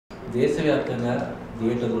దేశవ్యాప్తంగా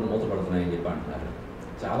థియేటర్లు మూతపడుతున్నాయని చెప్పి అంటున్నారు.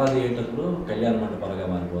 చాలా థియేటర్లు కళ్యాణ మండపాలుగా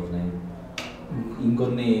మారిపోతున్నాయి,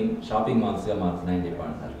 ఇంకొన్ని షాపింగ్ మాల్స్గా మారుతున్నాయని చెప్పి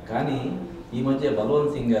అంటున్నారు. కానీ ఈ మధ్య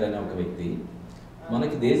బల్వంత్ సింగ్ గారు అనే ఒక వ్యక్తి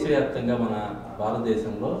మనకి దేశవ్యాప్తంగా మన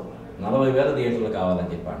భారతదేశంలో 40,000 థియేటర్లు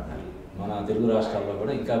కావాలని చెప్పి అంటున్నారు. మన తెలుగు రాష్ట్రాల్లో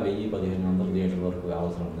కూడా ఇంకా 1,000-1,500 థియేటర్ల వరకు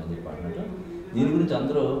అవసరం ఉందని చెప్పి అంటున్నారు. దీని గురించి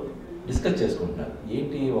అందరూ డిస్కస్ చేసుకుంటున్నారు.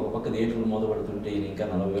 ఏంటి ఒక పక్క థియేటర్లు మూతపడుతుంటే ఈయన ఇంకా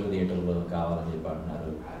 40,000 థియేటర్లు కావాలని చెప్పి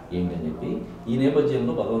అంటున్నారు ఏంటి అని చెప్పి ఈ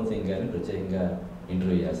నేపథ్యంలో బల్వంత్ సింగ్ గారిని ప్రత్యేకంగా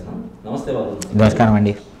ఇంటర్వ్యూ చేస్తున్నాం. నమస్తే బల్వంత్ సింగ్. నమస్కారం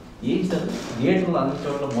అండి. ఏంటి సార్ థియేటర్లు అన్ని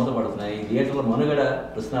చోట్ల మూతపడుతున్నాయి, థియేటర్ల మనుగడ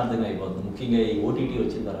ప్రశ్నార్థంగా అయిపోతుంది. ముఖ్యంగా ఈ ఓటీటీ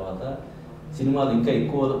వచ్చిన తర్వాత సినిమాలు ఇంకా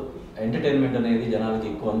ఎక్కువ ఎంటర్టైన్మెంట్ అనేది జనాలకి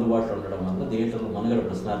ఎక్కువ అందుబాటులో ఉండడం వల్ల థియేటర్లు మనుగడ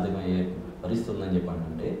ప్రశ్నార్థమయ్యే పరిస్థితి ఉందని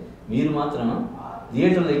చెప్పంటే మీరు మాత్రం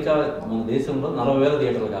థియేటర్లు ఇంకా మన దేశంలో 40,000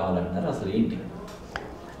 థియేటర్లు కావాలంటారు. అసలు ఏంటి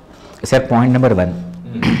సార్? పాయింట్ నెంబర్ 1,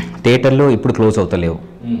 థియేటర్లు ఇప్పుడు క్లోజ్ అవుతలేవు.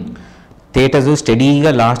 థియేటర్స్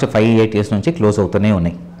స్టడీగా లాస్ట్ 5-8 years నుంచి క్లోజ్ అవుతూనే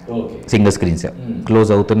ఉన్నాయి. సింగిల్ స్క్రీన్స్ క్లోజ్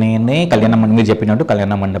అవుతూనే ఉన్నాయి. కళ్యాణ మండపం మీరు చెప్పినట్టు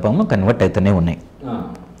కళ్యాణ మండపం కన్వర్ట్ అవుతూనే ఉన్నాయి.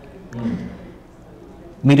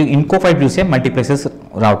 మీరు ఇంకో 5 చూస్తే మల్టీప్లెక్సెస్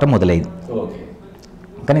రావటం మొదలైంది.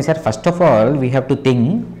 కానీ sir first of all we have to think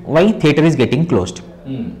why theatre is getting closed.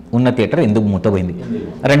 ఉన్న థియేటర్ ఎందుకు మూతపోయింది?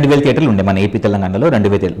 2,000 థియేటర్లు ఉండే మన ఏపీ తెలంగాణలో.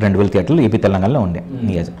 2,000 థియేటర్లు ఏపీ తెలంగాణలో ఉండే.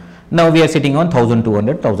 Now we're sitting on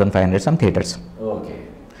 1,200, 1,500 some theatres.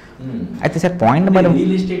 అయితే సార్ పాయింట్ నెంబర్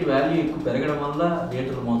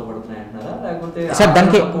సార్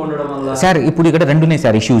దానికి సార్ ఇప్పుడు ఇక్కడ 2 ఉన్నాయి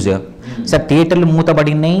సార్ ఇష్యూస్. సార్ థియేటర్లు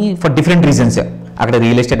మూతపడినాయి ఫర్ డిఫరెంట్ రీజన్స్. అక్కడ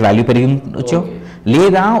రియల్ ఎస్టేట్ వాల్యూ పెరిగి ఉండొచ్చు,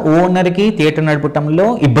 లేదా ఓనర్కి థియేటర్ నడపటంలో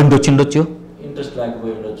ఇబ్బంది వచ్చిండొచ్చు.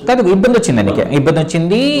 కాదు, ఇబ్బంది వచ్చింది, ఆయనకి ఇబ్బంది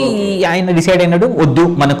వచ్చింది. ఆయన డిసైడ్ అయినాడు వద్దు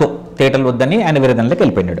మనకు థియేటర్లు వద్దని ఆయన వేరే దానిలోకి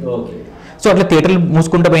వెళ్ళిపోయినాడు. సో అట్లా థియేటర్లు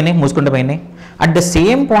మూసుకుంటూ పోయినాయి. At the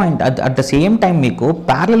same point at the same time మీకు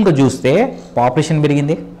ప్యారలల్గా చూస్తే పాపులేషన్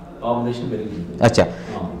పెరిగింది. అచ్చా,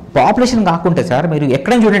 పాపులేషన్ కాకుంటే సార్ మీరు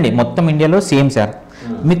ఎక్కడైనా చూడండి మొత్తం ఇండియాలో సేమ్ సార్.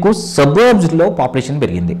 మీకు సబర్బ్స్లో పాపులేషన్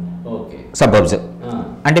పెరిగింది. సబర్బ్స్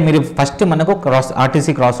అంటే మీరు ఫస్ట్ మనకు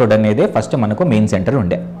ఆర్టీసీ క్రాస్ రోడ్ అనేది ఫస్ట్ మనకు మెయిన్ సెంటర్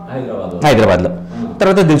ఉండే హైదరాబాద్లో.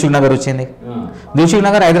 తర్వాత దిల్సుఖ్ నగర్ వచ్చింది. దిల్సుఖ్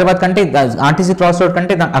నగర్ హైదరాబాద్ కంటే ఆర్టీసీ క్రాస్ రోడ్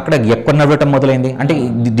కంటే అక్కడ ఎక్కువ నడవటం మొదలైంది. అంటే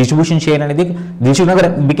డిస్ట్రిబ్యూషన్ షేర్ అనేది Dilsukh Nagar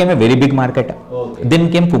became a very big market. Then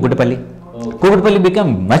came Kukatpally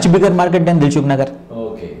became much bigger market then Dilsukh Nagar.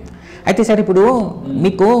 అయితే సార్ ఇప్పుడు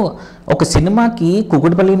మీకు ఒక సినిమాకి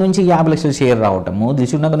కూకట్పల్లి నుంచి 50 లక్షల షేర్ రావటము,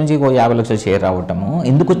 దిల్సుఖ్ నగర్ నుంచి 50 లక్షల షేర్ రావటము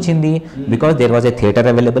ఎందుకు వచ్చింది? Because there was a theatre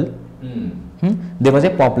available, there was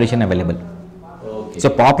a population available. So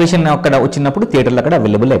population అక్కడ వచ్చినప్పుడు థియేటర్లు అక్కడ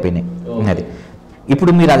అవైలబుల్ అయిపోయినాయి. అది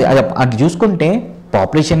ఇప్పుడు మీరు అది చూసుకుంటే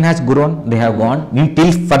population has grown, they have gone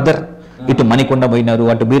till further. ఇటు మణికొండ పోయినారు,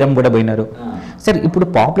 అటు బీరం కూడా పోయినారు. సార్ ఇప్పుడు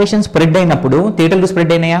పాపులేషన్ స్ప్రెడ్ అయినప్పుడు థియేటర్లు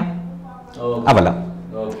స్ప్రెడ్ అయినాయా? అవలా.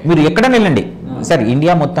 మీరు ఎక్కడైనా వెళ్ళండి సార్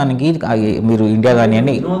ఇండియా మొత్తానికి, మీరు ఇండియా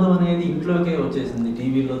కానివ్వండి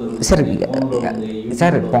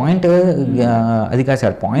సార్. పాయింట్ అది కాదు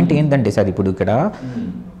సార్. పాయింట్ ఏంటంటే సార్ ఇప్పుడు ఇక్కడ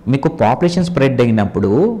మీకు పాపులేషన్ స్ప్రెడ్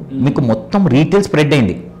అయినప్పుడు మీకు మొత్తం రీటైల్ స్ప్రెడ్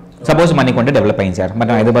అయింది. సపోజ్ మణికొండ డెవలప్ అయింది సార్.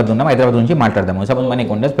 మనం హైదరాబాద్ ఉన్నాం, హైదరాబాద్ నుంచి మాట్లాడదాము. సపోజ్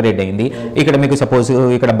మణికొండ స్ప్రెడ్ అయింది, ఇక్కడ మీకు సపోజ్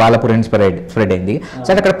ఇక్కడ బాలాపురం స్ప్రెడ్ అయింది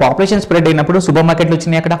సార్. అక్కడ పాపులేషన్ స్ప్రెడ్ అయినప్పుడు సూపర్ మార్కెట్లు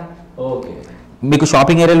వచ్చినాయి, అక్కడ మీకు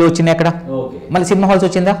షాపింగ్ ఏరియాలు వచ్చినాయి, అక్కడ మళ్ళీ సినిమా హాల్స్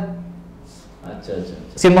వచ్చిందా?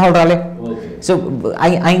 సినిమా హాల్ రాలే. సో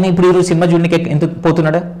ఆయన ఇప్పుడు సినిమా చూడడానికి ఎందుకు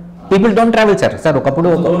పోతున్నాడు? People don't travel sir. Sir ఒకప్పుడు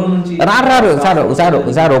రారు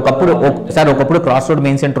సార్ ఒకప్పుడు క్రాస్ రోడ్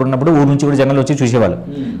మెయిన్ సెంటర్ ఉన్నప్పుడు ఊరు నుంచి కూడా జనాలు వచ్చి చూసేవాళ్ళు.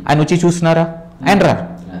 ఆయన వచ్చి చూస్తున్నారా? ఆయన రారు.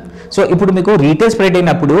 సో ఇప్పుడు మీకు రీటైల్ స్ప్రెడ్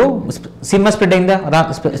అయినప్పుడు సినిమా స్ప్రెడ్ అయిందా?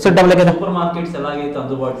 స్ప్రెడ్ అవ్వలే కదా.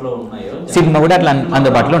 సినిమా కూడా అట్లా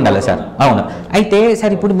అందుబాటులో ఉండాలి సార్. అవును. అయితే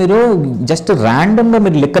సార్ ఇప్పుడు మీరు జస్ట్ ర్యాండమ్గా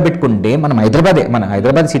మీరు లెక్క పెట్టుకుంటే మన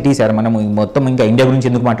హైదరాబాద్ సిటీ సార్. మనం మొత్తం ఇంకా ఇండియా గురించి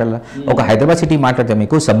ఎందుకు మాట్లాడాలి? ఒక హైదరాబాద్ సిటీ మాట్లాడితే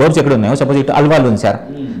మీకు సబర్బ్స్ ఎక్కడ ఉన్నాయో, సపోజ్ ఇటు అల్వాల్ ఉంది సార్.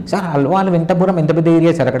 సార్ అల్వాల్ వెంటపురం ఎంత పెద్ద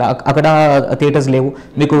ఏరియా సార్. అక్కడ థియేటర్స్ లేవు.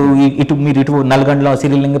 మీకు ఇటు నల్గొండలో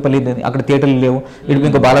సిరిలింగపల్లి అక్కడ థియేటర్లు లేవు. ఇటు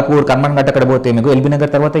మీకు బాలాపూర్ ఖమ్మం గట్ట అక్కడ పోతే మీకు ఎల్బీ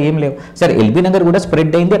నగర్ తర్వాత ఏం లేవు సార్. ఎల్బీ నగర్ కూడా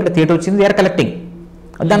స్ప్రెడ్ అయింది, అక్కడ థియేటర్ వచ్చింది, దే ఆర్ కలెక్టింగ్.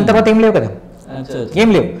 దాని తర్వాత ఏం లేవు కదా, ఏం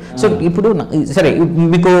లేవు. సో ఇప్పుడు సరే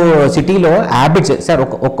మీకు సిటీలో హ్యాబిట్స్ సార్.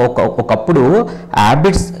 ఒకప్పుడు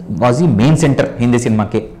హ్యాబిట్స్ వాజ్ ఈ మెయిన్ సెంటర్ హిందీ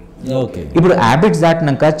సినిమాకి. ఇప్పుడు హ్యాబిట్స్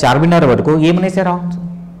దాటినాక చార్మినార్ వరకు ఏమన్నాయి sir?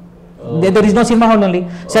 There is no cinema hall only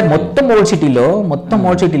sir. మొత్తం ఓల్డ్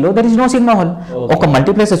సిటీలో there is no cinema hall. ఒక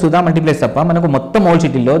మల్టీప్లెక్స్ సుధా మల్టీప్లెక్స్ తప్ప మనకు మొత్తం ఓల్డ్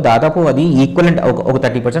సిటీలో దాదాపు అది ఈక్వలెంట్ ఒక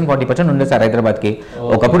 30%, 40% ఉండే సార్ హైదరాబాద్కి.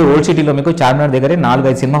 ఒకప్పుడు ఓల్డ్ సిటీలో మీకు చార్మినార్ దగ్గరే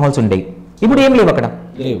 4-5 సినిమా హాల్స్ ఉండేవి. ఇప్పుడు ఏం లేవు, అక్కడ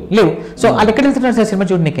లేవు. సో వాళ్ళు ఎక్కడ వెళ్తున్నారు సార్ సినిమా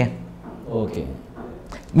చూడనికే?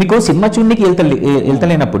 మీకు సినిమా చూడడానికి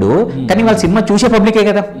వెళ్తలేనప్పుడు కానీ వాళ్ళు సినిమా చూసే పబ్లికే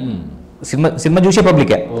కదా, సినిమా చూసే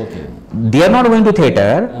పబ్లికే. They are not going to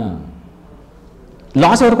theatre.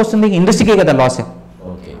 Loss ఎవరికి వస్తుంది? ఇండస్ట్రీకే కదా లాస్.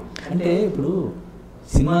 ఓకే, అంటే ఇప్పుడు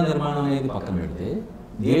సినిమా నిర్మాణం అనేది పక్కన పెడితే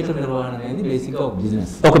థియేటర్ నిర్వహణ అనేది బేసిక్గా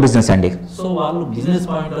ఒక బిజినెస్ అండి. సో వాళ్ళు బిజినెస్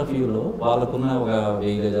పాయింట్ ఆఫ్ వ్యూలో వాళ్ళకున్న ఒక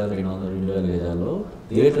 1000 గజాలు 200-2000 గజాల్లో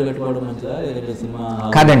థియేటర్ కట్టుకోవడం మంచిదా లేదంటే సినిమా?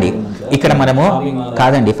 కాదండి, ఇక్కడ మనము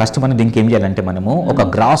కాదండి, ఫస్ట్ మనం దీనికి ఏం చేయాలంటే మనము ఒక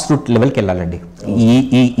గ్రాస్ రూట్ లెవెల్కి వెళ్ళాలండి.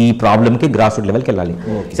 ఈ ప్రాబ్లమ్కి గ్రాస్ రూట్ లెవెల్కి వెళ్ళాలి.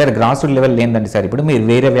 సరే, గ్రాస్ రూట్ లెవెల్ ఏంటంటే సార్, ఇప్పుడు మీరు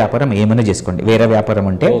వేరే వ్యాపారం ఏమైనా చేసుకోండి. వేరే వ్యాపారం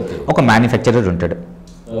అంటే ఒక మ్యానుఫ్యాక్చరర్ ఉంటాడు,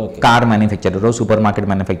 car manufacturer, super market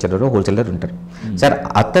manufacturer, wholesaler ఉంటారు. సార్,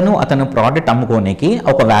 అతను ప్రోడక్ట్ అమ్ముకోనికి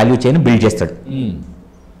ఒక వాల్యూ చైన్ బిల్డ్ చేస్తాడు.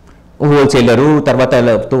 హోల్సేలరు, తర్వాత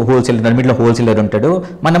హోల్సేలర్, రెండింటిలో హోల్సేలర్ ఉంటాడు,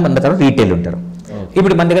 తర్వాత రీటైల్ ఉంటారు.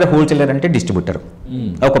 ఇప్పుడు మన దగ్గర హోల్సేలర్ అంటే డిస్ట్రిబ్యూటర్,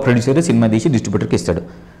 ఒక ప్రొడ్యూసర్ సినిమా తీసి డిస్ట్రిబ్యూటర్కి ఇస్తాడు.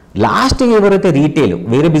 లాస్ట్ ఎవరైతే రీటైల్,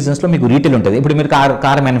 వేరే బిజినెస్లో మీకు రీటైల్ ఉంటుంది. ఇప్పుడు మీరు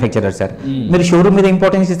కార్ మ్యానుఫ్యాక్చరర్ సార్, మీరు షోరూమ్ మీద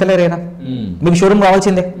ఇంపార్టెన్స్ ఇస్తలేరేనా? మీకు షోరూమ్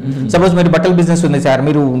కావాల్సిందే. సపోజ్ మీరు బట్టల బిజినెస్ ఉంది సార్,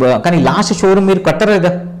 మీరు కానీ లాస్ట్ షోరూమ్ మీరు కట్టరు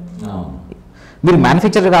కదా. మీరు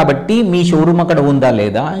మ్యానుఫ్యాక్చరర్ కాబట్టి మీ షోరూమ్ అక్కడ ఉందా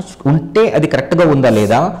లేదా, ఉంటే అది కరెక్ట్గా ఉందా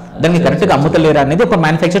లేదా, దాన్ని కరెక్ట్గా అమ్ముతలేరా అనేది ఒక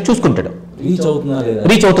మ్యానుఫ్యాక్చర్ చూసుకుంటాడు.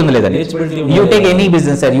 రీచ్ అవుతుందా లేదా? You take any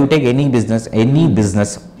business sir, you take any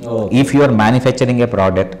business if you are manufacturing A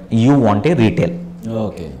product, you want a retail.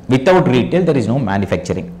 Without retail there is no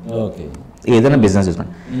manufacturing. ఏదైనా బిజినెస్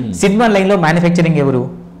చూసుకోండి. సినిమా లైన్లో మ్యానుఫ్యాక్చరింగ్ ఎవరు?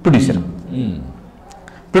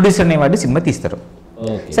 ప్రొడ్యూసర్ అనేవాడు cinema తీస్తారు.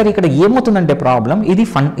 Sir, ఇక్కడ ఏమవుతుందంటే problem,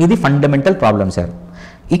 ఇది fundamental problem sir.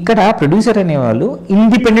 ఇక్కడ ప్రొడ్యూసర్ అనేవాళ్ళు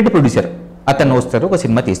ఇండిపెండెంట్ ప్రొడ్యూసర్, అతను వస్తారు, ఒక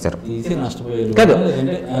సినిమా తీస్తారు కాదు,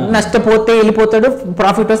 నష్టపోతే వెళ్ళిపోతాడు,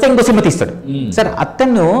 ప్రాఫిట్ వస్తే ఇంకో సినిమా తీస్తాడు. సార్,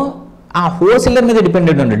 అతను ఆ హోల్సేలర్ మీద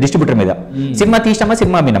డిపెండెంట్ ఉంటాడు, డిస్ట్రిబ్యూటర్ మీద. Cinema తీసినామా,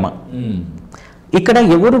 cinema అమ్మినామా. ఇక్కడ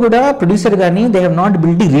ఎవరు కూడా ప్రొడ్యూసర్ కానీ they have not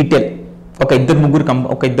build the retail. ఒక ఇద్దరు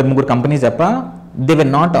ముగ్గురు కంపెనీస్ తప్ప they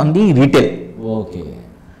were not on the retail.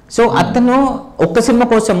 So అతను ఒక్క సినిమా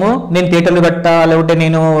కోసము నేను థియేటర్లు కట్టా, లేకపోతే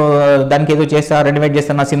నేను దానికి ఏదో చేస్తా, రెనోవేట్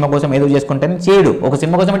చేస్తాను, నా సినిమా కోసం ఏదో చేసుకుంటాను చేయడు. ఒక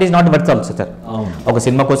సినిమా కోసం it is not worth also sir. ఒక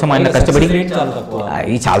సినిమా కోసం ఆయన కష్టపడి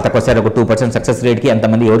చాలా తక్కువ సార్, ఒక 2% సక్సెస్ రేట్కి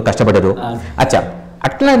ఎంతమంది ఎవరు కష్టపడరు. అచ్చా,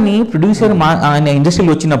 అట్లాని ప్రొడ్యూసర్ ఆయన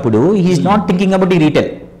ఇండస్ట్రీలో వచ్చినప్పుడు హీఈస్ నాట్ థింకింగ్ అబౌట్ ఈ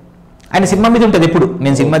రీటైల్. ఆయన సినిమా మీద ఉంటుంది ఎప్పుడు,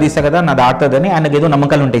 నేను సినిమా తీస్తా కదా, నాది ఆడుతుందని ఆయనకు ఏదో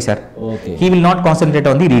నమ్మకాలు ఉంటాయి sir. He will not concentrate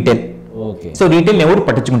on the retail. So retail ఎవరు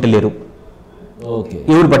పట్టించుకుంటలేరు,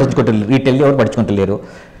 రీటైల్ ఎవరు పట్టించుకుంటలేరు.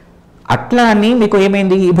 అట్లా అని మీకు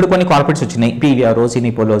ఏమైంది, ఇప్పుడు కొన్ని కార్పొరేట్స్ వచ్చినాయి, పీవీఆర్,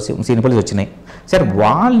 సినిపోలిస్ వచ్చినాయి సార్.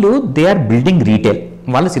 వాళ్ళు దే ఆర్ బిల్డింగ్ రీటైల్,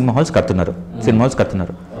 వాళ్ళు సినిమా హాల్స్ కడుతున్నారు.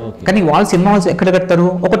 కానీ వాళ్ళు సినిమా హాల్స్ ఎక్కడ కడతారు?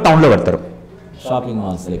 ఒక టౌన్లో కడతారు,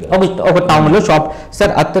 ఒక టౌన్లో షాప్.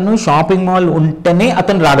 సార్, అతను షాపింగ్ మాల్ ఉంటేనే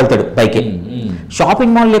అతను రాగలుగుతాడు పైకి.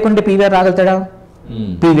 షాపింగ్ మాల్ లేకుంటే పీవీఆర్ రాగలుగుతాడా?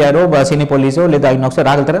 పీవీఆర్, సినిపోలిస్ లేదా ఐనాక్స్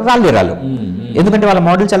రాగలుగుతారా? రాళ్ళు. ఎందుకంటే వాళ్ళ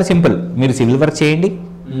మోడల్ చాలా సింపుల్. మీరు సివిల్ వర్క్ చేయండి,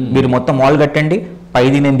 మీరు మొత్తం మాల్ కట్టండి,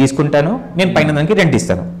 పైది నేను తీసుకుంటాను, నేను పైన దానికి రెంట్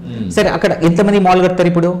ఇస్తాను. సరే, అక్కడ ఎంతమంది మాల్ కడతారు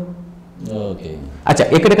ఇప్పుడు? అచ్చా,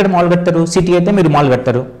 ఎక్కడెక్కడ మాల్ కడతారు? సిటీ అయితే మీరు మాల్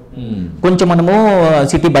కడతారు. కొంచెం మనము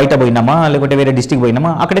సిటీ బయట పోయినామా, లేకపోతే వేరే డిస్ట్రిక్ట్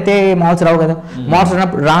పోయినామా, అక్కడైతే మాల్స్ రావు కదా. మాల్స్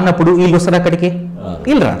రానప్పుడు వీళ్ళు వస్తారు అక్కడికి,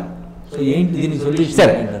 వీళ్ళు రారు.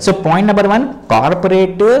 సరే, సో పాయింట్ నెంబర్ 1,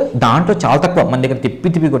 కార్పొరేట్ దాంట్లో చాలా తక్కువ. మన దగ్గర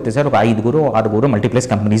తిప్పి కొట్టే సార్ ఒక 5-6 మల్టీప్లెక్స్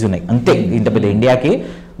కంపెనీస్ ఉన్నాయి అంతే. ఇంత పెద్ద ఇండియాకి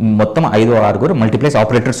మొత్తం 5-6 మల్టీప్లెక్స్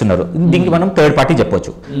ఆపరేటర్స్ ఉన్నారు. దీనికి మనం థర్డ్ పార్టీ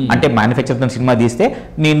చెప్పొచ్చు. అంటే మ్యానుఫ్యాక్చర్ సినిమా తీస్తే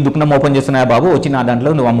నేను దుకాణం ఓపెన్ చేస్తున్నా బాబు, వచ్చి నా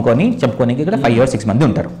దాంట్లో నువ్వు అమ్ముకొని చెప్పుకోనికి ఇక్కడ 5 or 6 మంది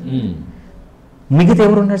ఉంటారు. మిగతా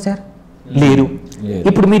ఎవరు ఉన్నారు సార్? లేరు.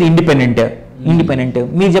 ఇప్పుడు మీరు ఇండిపెండెంట్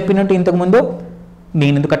మీరు చెప్పినట్టు ఇంతకుముందు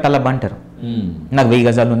నేను ఎందుకు కట్టాలబ్బా అంటారు. నాకు 1000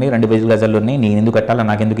 గజాలు ఉన్నాయి, 2000 గజాలు ఉన్నాయి, నేను ఎందుకు కట్టాలా,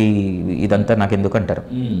 నాకెందుకు ఇదంతా నాకెందుకు అంటారు.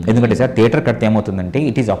 ఎందుకంటే సార్, థియేటర్ కడితే ఏమవుతుందంటే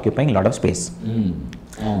it is occupying lot of space.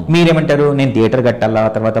 మీరేమంటారు, నేను థియేటర్ కట్టాలా,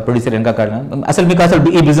 తర్వాత ప్రొడ్యూసర్ ఇంకా కట్టాలా, అసలు మీకు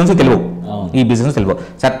ఈ బిజినెస్ తెలియవు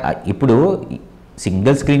సార్. ఇప్పుడు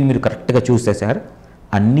సింగిల్ స్క్రీన్ మీరు కరెక్ట్గా చూస్తే సార్,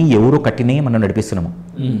 అన్నీ ఎవరు కట్టినవి మనం నడిపిస్తున్నాము.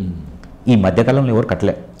 ఈ మధ్యకాలంలో ఎవరు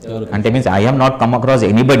కట్టలే. అంటే means I have not come across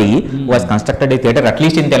anybody who was constructed A theatre,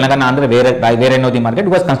 at least in Telangana, Andhra, వేరే know the market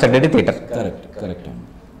was constructed A theatre.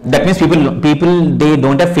 That means people they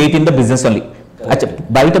don't have faith in the business only.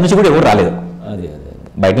 బయట నుంచి కూడా ఎవరు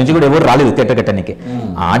రాలేదు, theatre కట్టడానికి.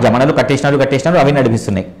 ఆ జమానాలు కట్టేసినారు, అవి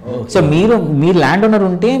నడిపిస్తున్నాయి. So మీరు ల్యాండ్ ఓనర్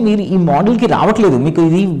ఉంటే మీరు ఈ మోడల్కి రావట్లేదు, మీకు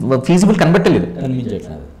ఇది ఫీజిబుల్ కనబట్టలేదు.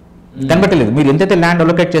 మీరు ఎంతైతే ల్యాండ్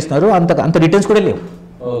అలొకేట్ చేస్తున్నారో అంత రిటర్న్స్ కూడా లేవు.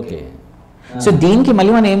 సో దీనికి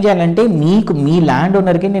మళ్ళీ మనం ఏం చేయాలంటే, మీ ల్యాండ్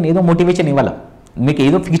ఓనర్కి నేను ఏదో మోటివేషన్ ఇవ్వాలా, మీకు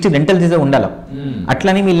ఏదో ఫిక్స్డ్ రెంటల్ తీసే ఉండాలి.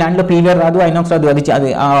 అట్లని మీ ల్యాండ్లో పీవీఆర్ రాదు, ఐనాక్స్ రాదు, అది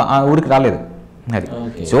ఆ ఊరికి రాలేదు. అది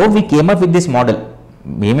so we came up with this model.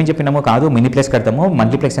 మేమేం చెప్పినామో కాదు మినీప్లెక్స్ కడతాము,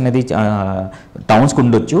 మల్టీప్లెక్స్ అనేది టౌన్స్కి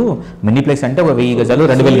ఉండొచ్చు, మినీప్లెక్స్ అంటే 1000 గజాలు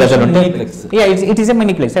 2000 గజాలు ఉంటాయి. It is a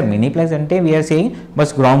మినీప్లెక్స్ sir. మినీప్లెక్స్ అంటే వీఆర్ సేయింగ్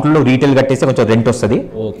బస్ గ్రౌండ్ లో రీటైల్ కట్టేస్తే కొంచెం రెంట్ వస్తుంది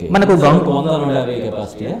మనకు.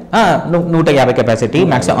 150 కెపాసిటీ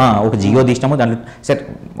మ్యాక్సిమం. ఒక జియో తీసినాము దాంట్లో సార్,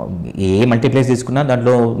 ఏ మల్టీప్లెక్స్ తీసుకున్నా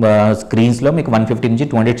దాంట్లో స్క్రీన్స్ లో మీకు 150 నుంచి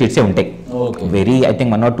 200 సీట్సే ఉంటాయి. Very I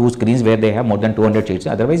think 1 or 2 screens where they have more than 200 seats,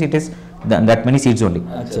 otherwise it is that many seats only.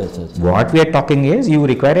 What we are talking is you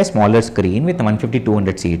require a smaller screen with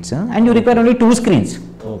 150-200 seats and you require only 2 screens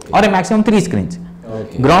or a maximum 3 screens.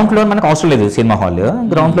 Ground floor మనకు అవసరం లేదు cinema hall.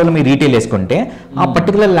 Ground floor మీరు retail వేసుకుంటే ఆ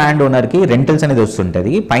particular land owner కి rentals అనేది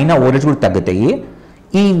వస్తుంటది, పైన ఓవర్హెడ్స్ కూడా తగ్గుతాయి.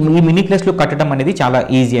 ఈ మినీప్లెక్స్ లో కట్టడం అనేది చాలా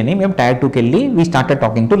ఈజీ అని మేము టైర్ 2కి వెళ్ళి we started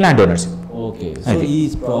talking to land owners. Okay, so ఈ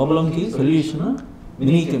ప్రాబ్లం కి సొల్యూషన్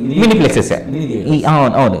మినీప్లెక్సెస్.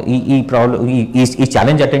 అవును, ఈ ప్రాబ్లం ఈ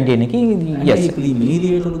ఛాలెంజ్ అటెండ్ చేయడానికి ఇప్పుడు ఈ మినీ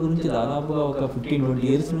థియేటర్ల గురించి దాదాపుగా ఒక 15-20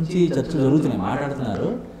 years నుంచి చర్చలు జరుగుతున్నాయి, మాట్లాడుతున్నారు.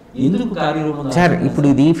 ఎందుకు కార్యరూపం సార్? ఇప్పుడు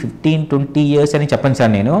ఇది 15-20 years అని చెప్పండి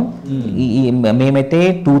సార్. నేను మేమైతే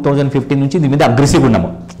 2015 నుంచి దీని మీద అగ్రెసివ్ ఉన్నాము.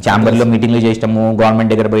 ఛాంబర్లో మీటింగ్లు చేసినాము,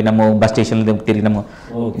 గవర్నమెంట్ దగ్గర పోయినాము, బస్ స్టేషన్లో తిరిగినాము.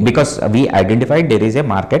 Because we identified there is a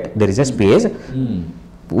market, there is a space.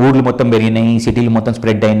 ఊర్లు మొత్తం పెరిగినాయి, సిటీలు మొత్తం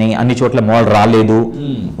స్ప్రెడ్ అయినాయి, అన్ని చోట్ల మాల్ రాలేదు.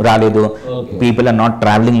 People are not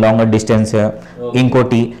travelling longer distance.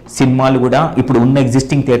 ఇంకోటి సినిమాలు కూడా ఇప్పుడు ఉన్న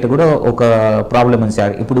ఎగ్జిస్టింగ్ థియేటర్ కూడా ఒక ప్రాబ్లం ఉంది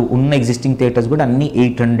సార్. ఇప్పుడు ఉన్న ఎగ్జిస్టింగ్ థియేటర్స్ కూడా అన్ని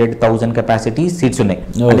 800,000 కెపాసిటీ సీట్స్ ఉన్నాయి,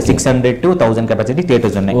 అంటే 600 to 1000 కెపాసిటీ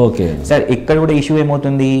థియేటర్స్ ఉన్నాయి సార్. ఇక్కడ కూడా ఇష్యూ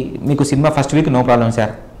ఏమవుతుంది, మీకు cinema first week no problem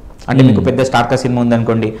sir. అంటే మీకు పెద్ద స్టార్ కాస్ట్ సినిమా ఉంది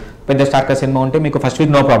అనుకోండి, పెద్ద స్టార్ కాస్ట్ సినిమా ఉంటే మీకు first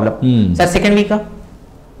week no problem sir.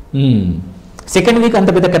 Second week అంత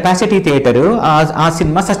పెద్ద కెపాసిటీ థియేటర్ ఆ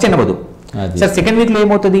సినిమా సస్టైన్ అవ్వదు సార్. సెకండ్ వీక్ లో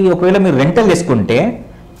ఏమవుతుంది, ఒకవేళ మీరు రెంటల్ తీసుకుంటే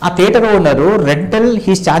ఆ theatre owner rental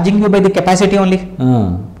he's charging you by the capacity only,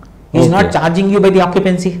 is not charging you by the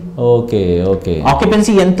occupancy.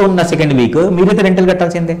 Occupancy ఎంత ఉన్న సెకండ్ వీక్ మీరైతే రెంటల్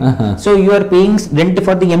కట్టాల్సిందే. So you are paying rent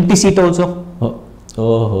for the empty seat also.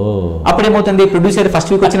 అప్పుడేమవుతుంది, producer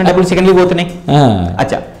first week వచ్చిన డబ్బులు second week పోతున్నాయి.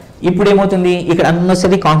 అచ్చా, ఇప్పుడు ఏమవుతుంది, ఇక్కడ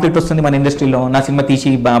అన్నసరి కాన్ఫ్లిక్ట్ వస్తుంది మన ఇండస్ట్రీలో, నా సినిమా తీసి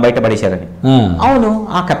బయట పడేశారని. అవును,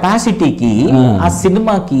 ఆ కెపాసిటీకి ఆ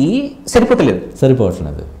సినిమాకి సరిపోవట్లేదు,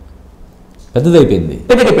 పెద్దదైపోయింది.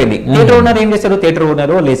 థియేటర్ ఓనర్ ఏం చేస్తారు, థియేటర్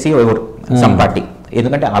ఓనర్ లెస్సీ ఎవరు సమ్ పార్టీ,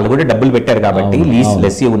 ఎందుకంటే వాళ్ళు కూడా డబ్బులు పెట్టారు కాబట్టి లీజ్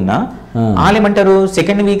లెస్సీ ఉన్నా వాళ్ళు ఏమంటారు,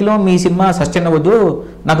 సెకండ్ వీక్ లో మీ సినిమా సస్టైన్ అవ్వదు,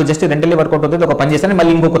 నాకు జస్ట్ రెంటల్లే వర్కౌట్ అవుతుంది, ఒక పని చేస్తాను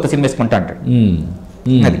మళ్ళీ ఇంకో కొత్త సినిమా వేసుకుంటా అంటాడు.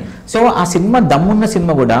 అది సో ఆ సినిమా దమ్మున్న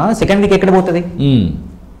సినిమా కూడా సెకండ్ వీక్ ఎక్కడ పోతుంది,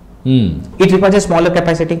 it requires a smaller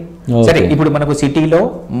capacity. సరే, ఇప్పుడు మనకు సిటీలో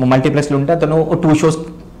మల్టీప్లెక్స్లు ఉంటే అతను 2 shows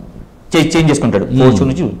చేంజ్ చేసుకుంటాడు, 4 show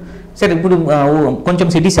నుంచి. సరే, ఇప్పుడు కొంచెం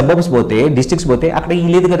సిటీ సబర్బ్స్ పోతే, డిస్ట్రిక్ట్స్ పోతే అక్కడ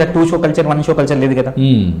లేదు కదా, 2 show కల్చర్ 1 show కల్చర్ లేదు కదా.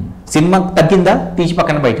 సినిమా తగ్గిందా తీసి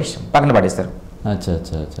పక్కన పడేస్తారు.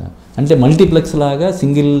 అంటే మల్టీప్లెక్స్ లాగా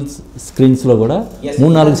సింగిల్ స్క్రీన్స్ లో కూడా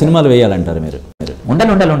 3-4 సినిమాలు వేయాలంటారు మీరు?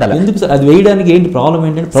 ఉండాలి. ఎందుకు సార్ అది వేయడానికి ఏంటి ప్రాబ్లం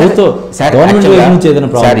ఏంటంటే ప్రభుత్వం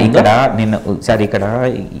ఇక్కడ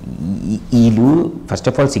వీళ్ళు first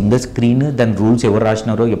of all single screen దాని రూల్స్ ఎవరు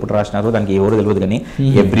రాసినారో ఎప్పుడు రాసినారో దానికి ఎవరు తెలియదు, కానీ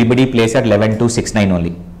everybody place at 11 to 6-9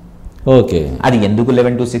 only. Okay, అది ఎందుకు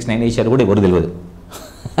 11 to 6-9 వేసారు కూడా ఎవరు తెలియదు.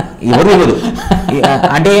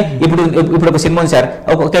 అంటే ఇప్పుడు ఒక సినిమా ఉంది సార్,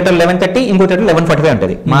 ఒక థియేటర్ 11:30, ఇంకో థియేటర్ 11:45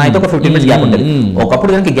 ఉంటుంది, మా అయితే ఒక 15 minutes గ్యాప్ ఉంటుంది.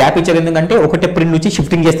 ఒకప్పుడు దానికి గ్యాప్ ఇచ్చారు, ఎందుకంటే ఒకటి ఎప్రిల్ నుంచి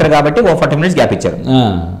షిఫ్టింగ్ చేస్తారు కాబట్టి ఒక 40 minutes గ్యాప్ ఇచ్చారు.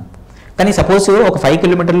 కానీ సపోజ్ ఒక 5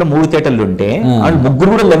 kilometers 3 థియేటర్లు ఉంటే వాళ్ళు ముగ్గురు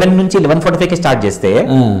కూడా 11 నుంచి 11:45 స్టార్ట్ చేస్తే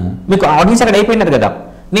మీకు ఆడియన్స్ అక్కడ అయిపోయినారు కదా.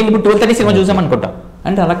 నేను ఇప్పుడు 12:30 సినిమా చూసాం అనుకుంటా.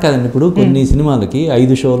 అంటే అలా కాదండి, ఇప్పుడు కొన్ని సినిమాలకి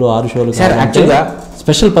 5 shows 6 shows సార్ యాక్చువల్గా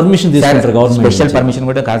స్పెషల్ పర్మిషన్ తీసుకుంటారు గవర్నమెంట్. స్పెషల్ పర్మిషన్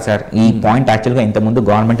కూడా కాదు సార్, ఈ పాయింట్ యాక్చువల్గా ఇంత ముందు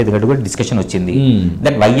గవర్నమెంట్ దగ్గర కూడా డిస్కషన్ వచ్చింది,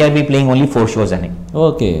 that why are we playing only 4 shows అని.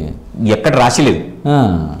 ఓకే, ఎక్కడ రాసిలేదు,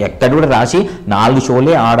 ఎక్కడ కూడా రాసి 4 shows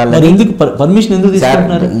ఆడాలి. ఎందుకు పర్మిషన్ ఎందుకు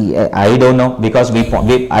తీసుకుంటున్నారు? I don't know, because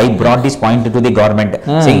I brought this point to the government,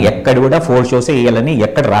 ఎక్కడ కూడా 4 shows వేయాలని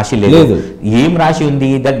ఎక్కడ రాసి లేదు. ఏం రాసి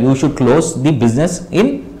ఉంది, that you should close the business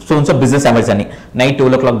in sons of business hours అని, నైట్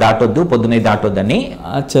 12 o'clock దాటొద్దు, పొద్దున్న దాటొద్దు అని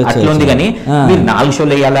అట్లా ఉంది. కానీ మీరు 4 shows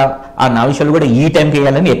వేయాలా, ఆ 4 shows కూడా ఈ టైంకి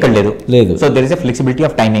వేయాలని ఎక్కడ లేదు. So there is a flexibility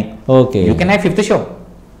of timing. Okay, you can have 5th show.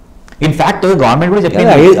 In fact government కూడా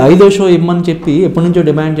చెప్పింది 5వ షో ఇమ్మని చెప్పి ఎప్పటి నుంచో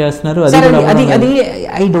డిమాండ్ చేస్తున్నారు. అది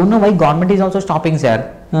I don't know why government is also stopping sir.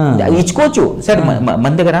 ఇచ్చుకోవచ్చు సార్,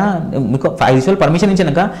 మన దగ్గర మీకు 5 shows పర్మిషన్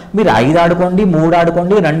ఇచ్చినాక మీరు 5 ఆడుకోండి, 3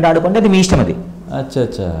 ఆడుకోండి, 2 ఆడుకోండి, అది మీ ఇష్టం, అది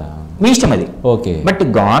మీ ఇష్టం అది. Okay, but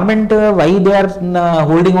government why they are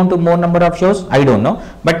holding on to more number of shows I don't know.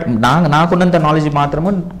 But నాకున్నంత knowledge మాత్రము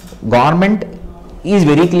గవర్నమెంట్ ఈజ్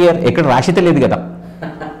వెరీ క్లియర్, ఎక్కడ రాసితే లేదు కదా.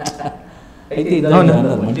 అయితే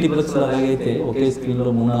మల్టీప్లెక్స్ లాగైతే ఒకే స్క్రీన్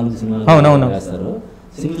లో 3-4 సినిమాలు వేస్తారు.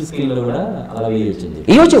 సింగిల్ స్క్రీన్ లో కూడా అలా వేయొచ్చు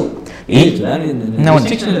ఇవ్వచ్చు సార్.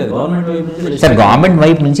 గవర్నమెంట్ గవర్నమెంట్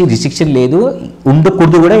వైపు నుంచి రిస్ట్రిక్షన్ లేదు,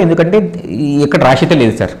 ఉండకూడదు కూడా. ఎందుకంటే ఎక్కడ రాసితే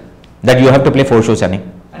లేదు sir that you have to play 4 shows అని.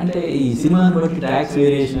 అంటే ఈ సినిమాని బట్టి ట్యాక్స్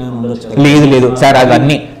వేరియేషన్ లేదు సార్.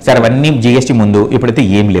 అవన్నీ జిఎస్టీ ముందు, ఇప్పుడైతే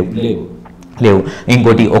ఏం లేవు.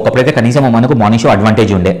 ఇంకోటి ఒకప్పుడైతే కనీసం మనకు మార్నింగ్ షో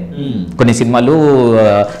అడ్వాంటేజ్ ఉండే. కొన్ని సినిమాలు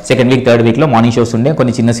సెకండ్ వీక్ థర్డ్ వీక్లో మార్నింగ్ షోస్ ఉండే.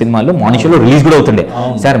 కొన్ని చిన్న సినిమాలు మార్నింగ్ షోలో రిలీజ్ కూడా అవుతుండే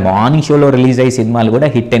సార్. మార్నింగ్ షోలో రిలీజ్ అయ్యే సినిమాలు కూడా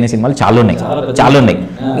హిట్ అయిన సినిమాలు చాలా ఉన్నాయి.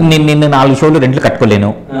 నేను 4 షోలు రెంట్లు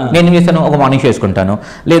కట్టుకోలేను. నేను ఏం చేస్తాను, ఒక మార్నింగ్ షో వేసుకుంటాను.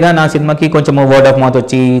 లేదా నా సినిమాకి కొంచెం వర్డ్ ఆఫ్ మౌత్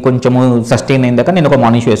వచ్చి కొంచెం సస్టైన్ అయిన దాకా నేను ఒక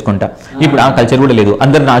మార్నింగ్ షో వేసుకుంటా. ఇప్పుడు ఆ కల్చర్ కూడా లేదు,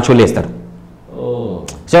 అందరు 4 షోలు వేస్తారు.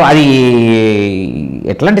 సో అది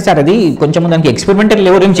ఎట్లా అంటే సార్, అది కొంచెం దానికి ఎక్స్పెరిమెంటల్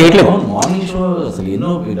ఎవరు ఏం చేయట్లేదు.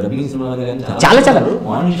 చాలా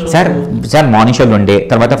సార్ మార్నింగ్ షోలు ఉండే,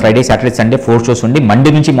 తర్వాత ఫ్రైడే సాటర్డే సండే 4 shows ఉండి, మండే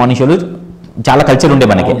నుంచి మార్నింగ్ షోలు చాలా కల్చర్ ఉండే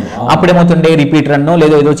మనకి. అప్పుడేమవుతుండే, రిపీట్ రన్నో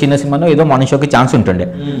లేదో ఏదో చిన్న సినిమానో ఏదో మార్నింగ్ షోకి ఛాన్స్ ఉంటుండే.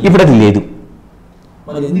 ఇప్పుడు అది లేదు.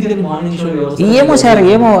 ఏమో సార్,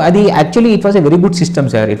 అది actually it was a very good system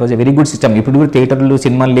sir. ఇప్పుడు కూడా థియేటర్లు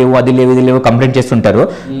సినిమాలు లేవు, అది లేవు ఇది లేవు కంప్లైంట్ చేస్తుంటారు.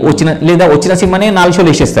 వచ్చిన సినిమానే 4 shows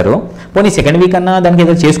వేసేస్తారు. పోనీ సెకండ్ వీక్ అన్నా దానికి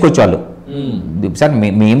ఏదో చేసుకోవచ్చు వాళ్ళు సార్.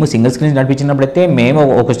 మేము సింగిల్ స్క్రీన్స్ నడిపించినప్పుడు అయితే మేము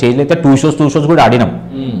ఒక స్టేజ్లో అయితే 2 shows కూడా ఆడినాం.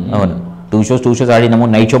 అవును, 2 shows ఆడినాము.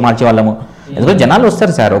 నైట్ షో మార్చే వాళ్ళము. ఎందుకంటే జనాలు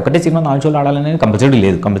వస్తారు సార్, ఒకటే సినిమా 4 shows ఆడాలనేది కంపల్సరీ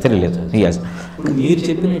లేదు. ఎస్, మీరు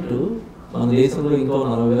చెప్పినట్టు మన దేశంలో ఇంకో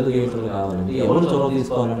 40,000 థియేటర్లు కావాలంటే ఎవరు చొరవ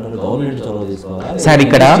తీసుకోవాలంటారు? గవర్నమెంట్ చొరవ తీసుకోవాలి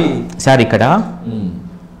సార్. ఇక్కడ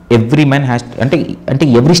ఎవ్రీ మ్యాన్ హ్యాస్ అంటే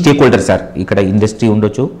ఎవ్రీ స్టేక్ హోల్డర్ సార్. ఇక్కడ ఇండస్ట్రీ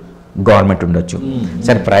ఉండొచ్చు, గవర్నమెంట్ ఉండొచ్చు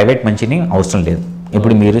సార్. ప్రైవేట్ మంచిని అవసరం లేదు.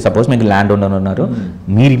 ఇప్పుడు మీరు సపోజ్ మీకు ల్యాండ్ ఓనర్ ఉన్నారు,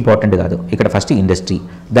 మీరు ఇంపార్టెంట్ కాదు. ఇక్కడ ఫస్ట్ ఇండస్ట్రీ,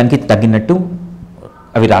 దానికి తగ్గినట్టు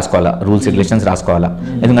అవి రాసుకోవాలా, రూల్స్ రెగ్యులేషన్స్ రాసుకోవాలా.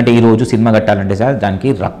 ఎందుకంటే ఈ రోజు సినిమా కట్టాలంటే సార్ దానికి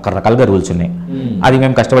రకరకాలుగా రూల్స్ ఉన్నాయి. అది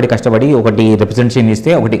మేము కష్టపడి ఒకటి రిప్రజెంటేషన్ ఇస్తే,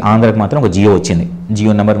 ఒకటి ఆంధ్రాకి మాత్రం ఒక జియో వచ్చింది,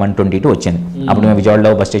 జియో నెంబర్ 122 వచ్చింది. అప్పుడు మేము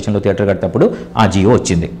విజయవాడలో బస్ స్టేషన్లో థియేటర్ కట్టేటప్పుడు ఆ జియో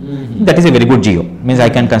వచ్చింది. That is a very good Jio. Means I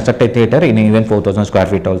can construct a theatre in even 4,000 square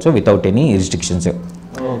feet also without any restrictions.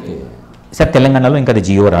 Sir తెలంగాణలో ఇంకా అది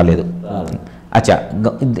జియో రాలేదు. అచ్చా,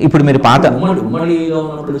 ఇప్పుడు మీరు పాత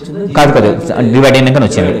కాదు డివైడ్ అయినాక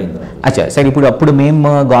వచ్చింది. అచ్చా సార్, అప్పుడు మేము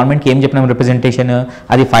గవర్నమెంట్కి ఏం చెప్పినాం రిప్రజెంటేషన్,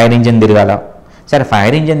 అది ఫైర్ ఇంజన్ తిరగాల సార్.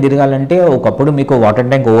 ఫైర్ ఇంజన్ తిరగాలంటే ఒకప్పుడు మీకు water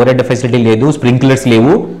tank over head facility లేదు, స్ప్రింక్లర్స్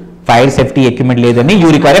లేవు, ఫైర్ సేఫ్టీ ఎక్విప్మెంట్ లేదని యూ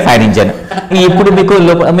రిక్వైర్ ఫైర్ ఇంజన్. ఇప్పుడు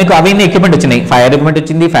మీకు అవన్నీ ఎక్విప్మెంట్ వచ్చినాయి, ఫైర్ ఎక్విప్మెంట్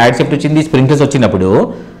వచ్చింది, ఫైర్ సేఫ్టీ వచ్చింది, స్ప్రింక్లర్స్ వచ్చినప్పుడు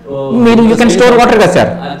మీరు యూ కెన్ స్టోర్ వాటర్ కదా సార్.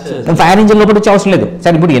 ఫైర్ ఇంజన్ లోపల వచ్చే అవసరం లేదు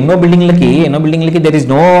సార్. ఇప్పుడు ఎన్నో బిల్డింగ్లకి there is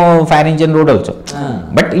no fire engine road also,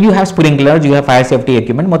 but you have sprinklers, you have fire safety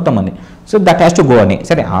equipment మొత్తం అని. So that has to go అని.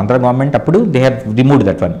 సరే, ఆంధ్ర గవర్నమెంట్ అప్పుడు they have removed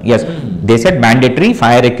that one. Yes, they said mandatory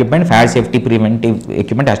fire equipment, fire safety preventive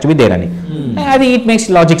equipment has to be there అని. అది it makes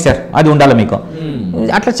logic sir, అది ఉండాలి మీకు.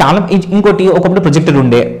 అట్లా చాలా. ఇంకోటి, ఒకప్పుడు ప్రొజెక్టర్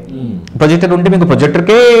ఉంటే మీకు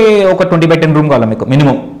ప్రొజెక్టర్కే ఒక 20/10 రూమ్ కావాలి మీకు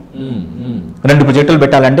మినిమం. 2 ప్రొజెక్టులు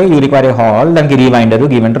పెట్టాలంటే యూ రిక్వైర్ ఏ హాల్, దానికి రీవైండర్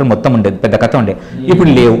గీవెండర్ మొత్తం ఉండేది, పెద్ద కథ ఉండే. ఇప్పుడు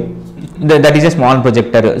లేవు, that is a small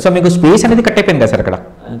projector. So మీకు స్పేస్ అనేది కట్ అయిపోయింది కదా సార్ అక్కడ.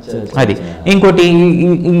 అది ఇంకోటి,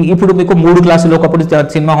 ఇప్పుడు మీకు 3 క్లాసులు, ఒకప్పుడు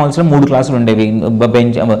సినిమా హాల్స్లో 3 క్లాసులు ఉండేవి,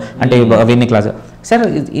 బెంచ్ అంటే అవన్నీ class. Sir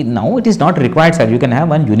now it is not required sir, you can have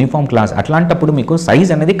 1 uniform class. అట్లాంటప్పుడు మీకు సైజ్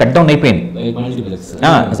అనేది కట్ డౌన్ అయిపోయింది.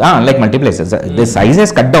 Like multiplex, the size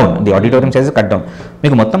Hess cut down, the auditorium size cut down.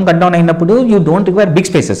 మీకు మొత్తం కట్ డౌన్ అయినప్పుడు you don't require big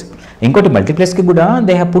spaces. ఇంకోటి, మల్టీప్లెక్స్కి కూడా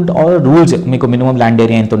they have put all rules. మీకు మినిమం ల్యాండ్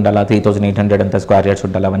ఏరియా ఎంత ఉండాలా, 3,800 అంత స్క్వేర్ యార్డ్స్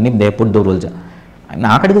ఉండాలి, అవన్నీ దే పుట్ ద రూల్స్.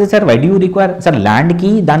 నాకు అడిగితే sir, why do you require sir, ల్యాండ్కి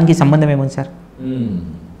దానికి సంబంధం ఏముంది సార్?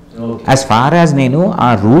 యాజ్ ఫార్ యాజ్ నేను ఆ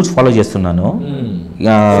రూల్స్ ఫాలో చేస్తున్నాను,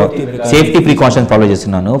 సేఫ్టీ ప్రికాషన్స్ ఫాలో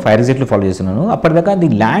చేస్తున్నాను, ఫైర్ ఎగ్జిట్లు ఫాలో చేస్తున్నాను, అప్పటిదాకా the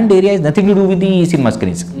land area is nothing to do with the cinema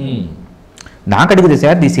screens. నాకు అడిగితే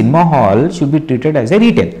sir, the cinema hall should be treated as a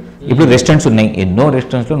retail. ఇప్పుడు restaurants ఉన్నాయి, ఎన్నో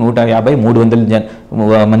రెస్టారెంట్స్లో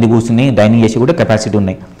 150-300 మంది కూర్చుని డైనింగ్ చేసి కూడా కెపాసిటీ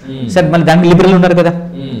ఉన్నాయి సార్. మళ్ళీ దానికి లిబరల్ ఉన్నారు కదా,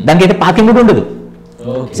 దానికి అయితే పార్కింగ్ కూడా ఉండదు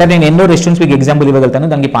సార్. నేను ఎన్నో రెస్టారెంట్స్ మీకు ఎగ్జాంపుల్ ఇవ్వగలుగుతాను,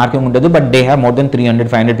 దానికి పార్కింగ్ ఉండదు, but they have more than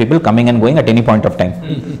 300-500 people coming and going at any point of time.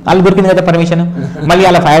 వాళ్ళు దొరికింది కదా పర్మిషన్. మళ్ళీ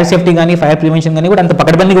అలా ఫైర్ సేఫ్టీ కానీ ఫైర్ ప్రివెన్షన్ కానీ కూడా అంత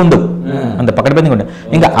పకడ్బందీగా ఉండవు.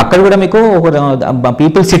 ఇంకా అక్కడ కూడా మీకు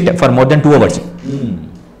people SIT for more than 2 hours.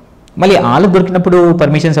 మళ్ళీ వాళ్ళకి దొరికినప్పుడు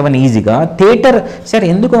పర్మిషన్స్ అవన్నీ ఈజీగా. థియేటర్ సార్,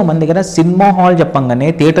 ఎందుకో మన దగ్గర సినిమా హాల్ చెప్పంగానే,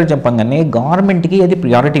 థియేటర్ చెప్పంగానే గవర్నమెంట్కి అది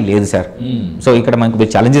ప్రియారిటీ లేదు సార్. సో ఇక్కడ మనకు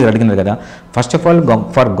ఛాలెంజెస్ అడిగినారు కదా. First of all,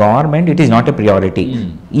 for government it is not a priority,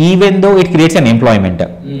 even though it creates an employment.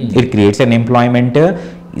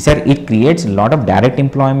 Sir, it creates lot of direct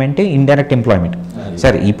employment, indirect employment.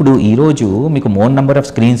 Sir, ఇప్పుడు ఈ రోజు మీకు మోర్ నెంబర్ ఆఫ్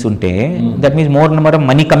స్క్రీన్స్ ఉంటే that means more number of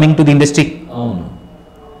money coming to the industry.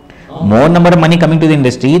 More number of money coming to the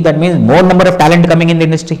industry, that means more number of talent coming in the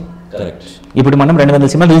industry. ఇప్పుడు మనం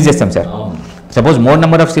 200 సినిమాలు release చేస్తాం sir. Suppose more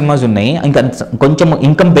number of cinemas ఉన్నాయి, ఇంకా కొంచెం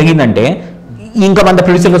income పెరిగిందంటే ఇంకా 100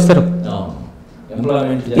 ప్రొడ్యూసర్లు వస్తారు,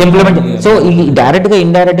 ఎంప్లాయ్మెంట్. సో డైరెక్ట్ గా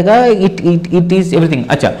ఇండైరెక్ట్ గా ఇట్ ఈస్ ఎవ్రీథింగ్.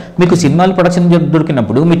 అచ్చా, మీకు సినిమాలు ప్రొడక్షన్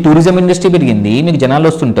దొరికినప్పుడు మీ టూరిజం ఇండస్ట్రీ పెరిగింది, మీకు జనాలు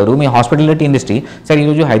వస్తుంటారు, మీ హాస్పిటాలిటీ ఇండస్ట్రీ. సార్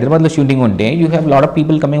ఈరోజు హైదరాబాద్ లో షూటింగ్ ఉంటే you have lot of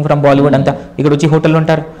people coming from Bollywood అంతా ఇక్కడ వచ్చి హోటల్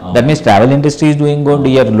ఉంటారు. That means travel industry is doing good,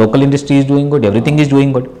 your local industry is doing good, everything is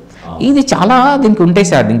doing good. ఇది చాలా దీనికి ఉంటాయి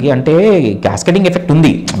సార్, దీనికి అంటే క్యాస్కేడింగ్ ఎఫెక్ట్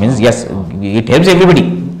ఉంది. Means yes, it helps everybody.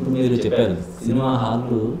 మీరు చెప్పారు సినిమా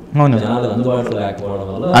హాల్లు అందుబాటులో లేకపోవడం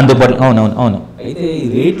వల్ల, అవును. అయితే ఈ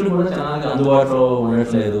రేట్లు కూడా చాలా అందుబాటులో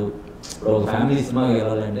ఉండట్లేదు. ఇప్పుడు ఒక ఫ్యామిలీ సినిమాకి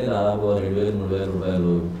వెళ్ళాలంటే దాదాపు 2,000-3,000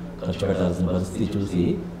 రూపాయలు ఖర్చు పెట్టాల్సిన పరిస్థితి చూసి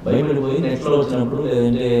భయపడిపోయి నెట్లో వచ్చినప్పుడు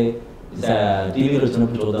లేదంటే టీవీలో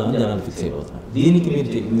వచ్చినప్పుడు చూద్దామని జనాలు ఫిక్స్ అయిపోతున్నారు. దీనికి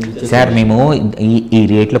మీరు సార్ మేము ఈ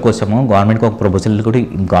రేట్ల కోసము గవర్నమెంట్కి ఒక ప్రపోజల్ కూడా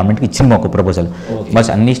గవర్నమెంట్కి ఇచ్చిన ఒక ప్రపోజల్,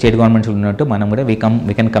 బస్ అన్ని స్టేట్ గవర్నమెంట్స్ ఉన్నట్టు మనం కూడా we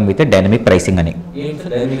can come with dynamic pricing అని.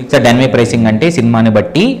 సార్ డైనమిక్ ప్రైసింగ్ అంటే సినిమాని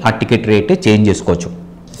బట్టి ఆ టికెట్ రేట్ చేంజ్ చేసుకోవచ్చు,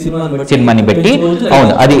 సినిమాని బట్టి.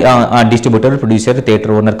 అవును, అది distributor, producer,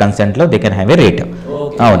 theatre owner కన్సెంట్లో they can have a rate.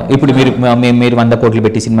 అవును, ఇప్పుడు మీరు 100 కోట్లు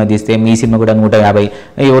పెట్టి సినిమా తీస్తే మీ సినిమా కూడా 150,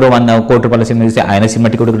 ఎవరో 100 కోట్ల రూపాయల సినిమా తీస్తే ఆయన సినిమా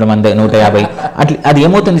టికెట్ కూడా 150 అట్లా. అది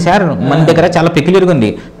ఏమవుతుంది సార్, మన దగ్గర చాలా పెక్యులర్గా ఉంది.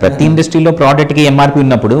 ప్రతి ఇండస్ట్రీలో ప్రోడక్ట్కి ఎంఆర్పి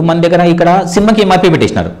ఉన్నప్పుడు మన దగ్గర ఇక్కడ సినిమాకి ఎంఆర్పి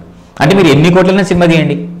పెట్టేసినారు. అంటే మీరు ఎన్ని కోట్లైనా సినిమా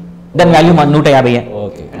తీయండి, దాని వాల్యూ 150.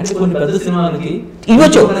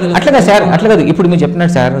 ఇవ్వచ్చు, అట్లా కాదు సార్, అట్లా కాదు. ఇప్పుడు మీరు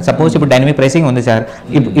చెప్పినారు సార్, సపోజ్ ఇప్పుడు డైనమిక్ ప్రైసింగ్ ఉంది సార్.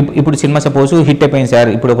 ఇప్పుడు సినిమా సపోజ్ హిట్ అయిపోయింది సార్,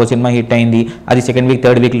 ఇప్పుడు ఒక సినిమా హిట్ అయింది, అది సెకండ్ వీక్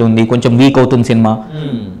థర్డ్ వీక్లో ఉంది, కొంచెం వీక్ అవుతుంది సినిమా.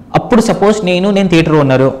 అప్పుడు సపోజ్ నేను థియేటర్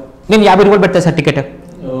ఉన్నారు, నేను 50 రూపాయలు పెడతా సార్ టికెట్,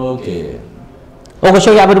 ఒక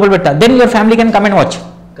షో 50 రూపాయలు పెడతా. Then your family can come and watch.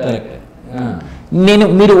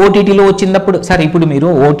 మీరు ఓటీటీలో వచ్చినప్పుడు సార్, ఇప్పుడు మీరు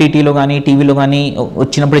ఓటీటీలో కానీ టీవీలో కానీ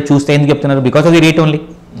వచ్చినప్పుడే చూస్తే ఎందుకు చెప్తున్నారు? Because of the rate only.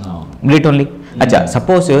 అచ్చా,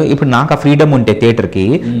 సపోజ్ ఇప్పుడు నాకు ఆ ఫ్రీడమ్ ఉంటే థియేటర్కి,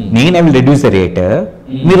 నేను I will reduce the rate,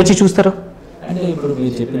 మీరు వచ్చి చూస్తారు. అంటే ఇప్పుడు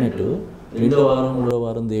మీరు చెప్పినట్టు 2వ వారం 3వ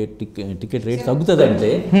వారం టికెట్ రేట్ తగ్గుతుంది అంటే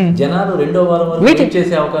జనాలు 2వ వారం వెయిట్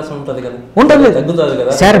చేసే అవకాశం ఉంటుంది కదా, తగ్గుతుంది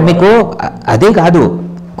కదా సార్. మీకు అదే కాదు,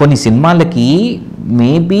 కొన్ని సినిమాలకి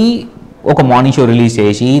మేబీ ఒక మార్నింగ్ షో రిలీజ్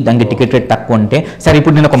చేసి దానికి టికెట్ రేట్ తక్కువ ఉంటే, సార్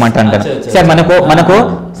ఇప్పుడు నేను ఒక మాట అంటాను సార్, మనకు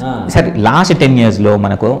సార్ లాస్ట్ 10 yearsలో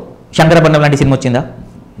మనకు శంకరభరణం లాంటి సినిమా వచ్చిందా?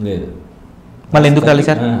 లేదు. మళ్ళీ ఎందుకు రాలేదు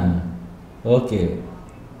సార్? ఓకే,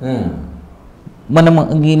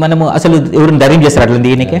 మనము అసలు ఎవరు ధైర్యం చేస్తారు అట్లా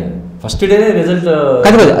దీనికి? ఫస్ట్ డే రిజల్ట్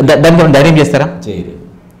కాదు, దానికి ధైర్యం చేస్తారా?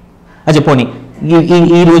 అచ్చా, పోనీ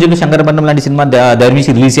ఈ రోజుల్లో శంకరభరణం లాంటి సినిమా ధైర్యం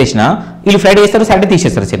చేసి రిలీజ్ చేసినా వీళ్ళు ఫ్రైడే చేస్తారు, సాటర్డే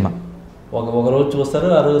తీసేస్తారు సినిమా. ఒక రోజు చూస్తారు,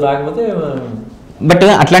 ఆ రోజు రాకపోతే. బట్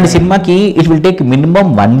అట్లాంటి సినిమాకి it will take minimum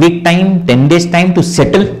 1 week time, 10 days time to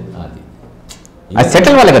settle. అది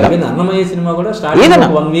సెటిల్ వాళ్ళే కదా. అన్నమయ్య సినిమా కూడా ఏదైనా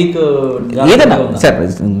 1 week ఏదైనా సార్,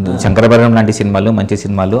 శంకరభరణం లాంటి సినిమాలు, మంచి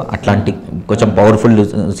సినిమాలు, అట్లాంటి కొంచెం పవర్ఫుల్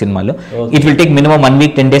సినిమాలు, it will take minimum 1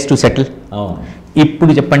 week 10 days to settle.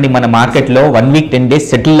 ఇప్పుడు చెప్పండి, మన మార్కెట్లో 1 week 10 days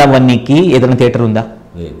సెటిల్ అవ్వడానికి ఏదైనా థియేటర్ ఉందా?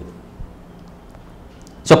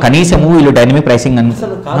 సో కనీసము వీళ్ళు డైనమిక్ ప్రైసింగ్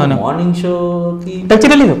మార్నింగ్ షోకి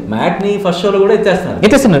లేదు, మ్యాట్నీ ఫస్ట్ షోలో కూడా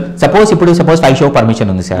ఎత్తేస్తున్నారు. సపోజ్ 5 show పర్మిషన్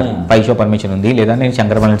ఉంది సార్, 5 show పర్మిషన్ ఉంది, లేదా నేను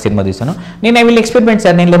శంకరభరణం సినిమా తీస్తాను, నేను ఐ విల్ ఎక్స్పెరిమెంట్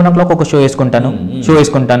సార్. నేను 11 o'clock ఒక షో వేసుకుంటాను,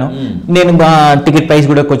 నేను టికెట్ ప్రైస్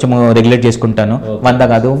కూడా కొంచెం రెగ్యులేట్ చేసుకుంటాను, 100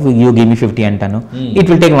 కాదు, యూ గివ్ మీ 50 అంటాను. It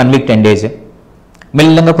will take 1 week 10 days.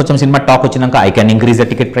 మెల్లగా కొంచెం సినిమా టాక్ వచ్చినాక I can increase the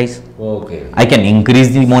ticket price, I can increase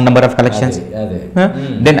the more number of collections.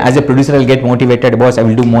 Then as a producer I get motivated, boss I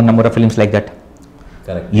will do more number of films like that.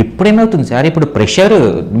 ఇప్పుడు ఏమవుతుంది sir, ఇప్పుడు pressure,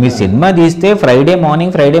 మీరు cinema తీస్తే Friday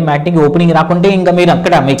morning, Friday మ్యాట్నింగ్ opening రాకుంటే ఇంకా మీరు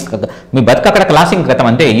అక్కడ మీ బతుకు అక్కడ క్లాసింగ్ క్రితం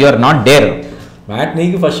అంతే, యు ఆర్ నాట్ దేర్.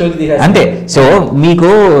 అంతే. సో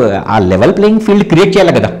మీకు ఆ లెవెల్ ప్లేయింగ్ ఫీల్డ్ క్రియేట్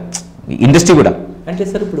చేయాలి కదా ఇండస్ట్రీ కూడా. అంటే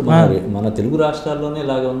సార్ ఇప్పుడు మన తెలుగు రాష్ట్రాల్లోనే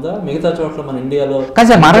ఇలాగా ఉందా, మిగతా చోట్ల మన ఇండియాలో? కాదు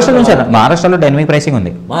సార్, మహారాష్ట్రలో డైనమిక్ ప్రైసింగ్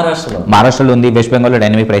ఉంది, మహారాష్ట్రలో ఉంది, వెస్ట్ బెంగాల్లో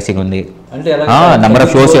డైనమిక్ ప్రైసింగ్ ఉంది. అంటే నంబర్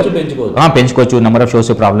ఆఫ్ షోస్ పెంచుకోవచ్చు, నంబర్ ఆఫ్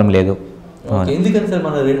షోస్ ప్రాబ్లం లేదు. ఎందుకని సార్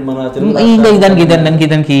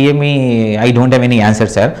దానికి ఏమి I don't have any answer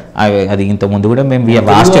sir. అది ఇంత ముందు కూడా మేము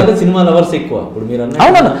సినిమా లవర్స్ ఎక్కువ.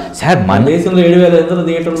 అవును సార్, మన దేశంలో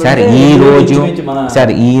 7,000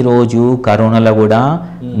 సార్ ఈ రోజు కరోనాలో కూడా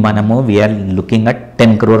మనము we are looking at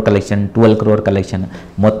 10 crore collection, 12 crore collection.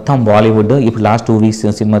 మొత్తం బాలీవుడ్ ఇప్పుడు లాస్ట్ 2 weeks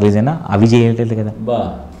సినిమా రిలీజ్ అయినా అవి చేయలేదు కదా.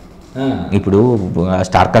 ఇప్పుడు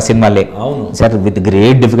స్టార్ కాస్ట్ సినిమాలే sir with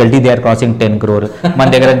great difficulty they are crossing 10 crore. మన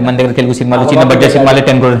దగ్గర తెలుగు సినిమాలు చిన్న బడ్జెట్ సినిమాలే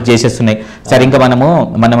 10 crore చేసేస్తున్నాయి సార్. ఇంకా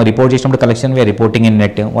మనం రిపోర్ట్ చేసినప్పుడు collection we are reporting in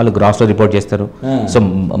net, వాళ్ళు గ్రాస్లో రిపోర్ట్ చేస్తారు. సో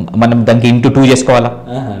మనం దానికి ఇంటూ 2 చేసుకోవాలా,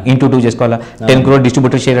 10 crore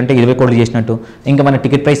డిస్ట్రిబ్యూటర్ షేర్ అంటే 20 crore చేసినట్టు. ఇంకా మన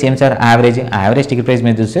టికెట్ ప్రైస్ ఏం సార్, యావరేజ్ టికెట్ ప్రైస్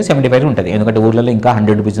మీద చూస్తే 75 ఉంటుంది. ఎందుకంటే ఊర్లలో ఇంకా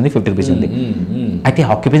 100 రూపీస్ ఉంది, 50 రూపీస్ ఉంది. అయితే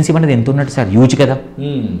ఆక్యుపెన్సీ అనేది ఎంత ఉన్నట్టు సార్, హ్యూజ్ కదా.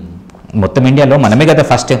 మొత్తం ఇండియాలో మనమే కదా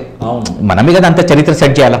ఫస్ట్, మనమే కదా అంత చరిత్ర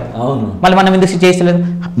సెట్ చేయాలా. మళ్ళీ మనం ఎందుకు చేస్తలేదు?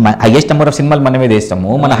 హైయెస్ట్ నెంబర్ ఆఫ్ సినిమాలు మనమే చేస్తాము,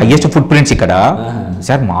 మన హైయెస్ట్ ఫుట్ ప్రింట్స్ ఇక్కడ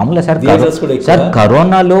సార్. మామూలుగా సార్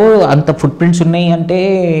కరోనాలో అంత ఫుట్ ప్రింట్స్ ఉన్నాయి అంటే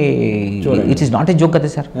it is not a joke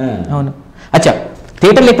కదా సార్. అవును. అచ్చా,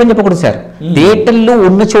 థియేటర్లు ఎక్కువ చెప్పకూడదు సార్, థియేటర్లు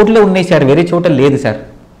ఉన్న చోట్లే ఉన్నాయి సార్, వేరే చోట లేదు సార్.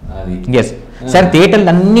 ఎస్ సార్, థియేటర్లు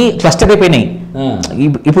అన్నీ క్లస్టర్ అయిపోయినాయి.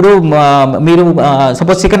 ఇప్పుడు మీరు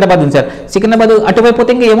సపోజ్ సికింద్రాబాద్ ఉంది సార్, సికింద్రాబాద్ అటువైపు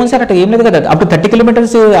పోతే ఇంకా ఏముంది సార్, అటు ఏం లేదు కదా. Up to 30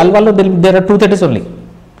 kilometers అల్వాల్లో there are 2 theatres only.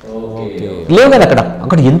 లేవు కదా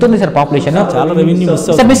అక్కడ ఎంత ఉంది సార్ పాపులేషన్,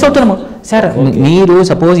 సార్ మిస్ అవుతున్నాము సార్. మీరు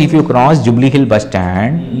suppose if you cross Jubilee hill bus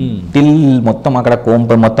stand till మొత్తం అక్కడ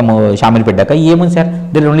కోంప మొత్తం షామిల్ పెట్టాక ఏముంది sir,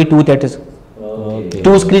 there only 2 theatres.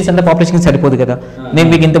 2 screens అంటే పాపులేషన్ సరిపోదు కదా. నేను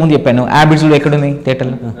మీకు ఇంతకుముందు చెప్పాను, యాబిట్స్లో ఎక్కడున్నాయి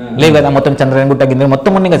థియేటర్లు, లేవు కదా. మొత్తం చంద్రగుట్ట కింద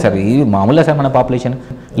మొత్తం ఉన్నాయి కదా సార్. ఇది మామూలుగా సార్ మన పాపులేషన్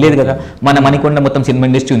లేదు కదా. మన మణికొండ మొత్తం సినిమా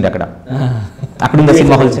ఇండస్ట్రీ ఉంది అక్కడ ఉందా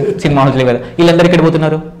సినిమా హాల్స్ లేవు కదా. వీళ్ళందరూ ఎక్కడ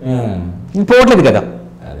పోతున్నారు, పోవట్లేదు కదా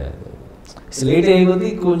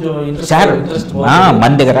సార్. మన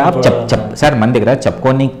దగ్గర సార్, మన దగ్గర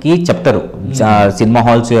చెప్పుకోనికి చెప్తారు సినిమా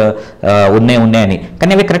హాల్స్ ఉన్నాయని,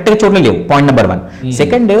 కానీ అవి కరెక్ట్గా చూడలేవు. Point number 1.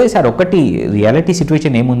 సెకండ్ సార్, ఒకటి రియాలిటీ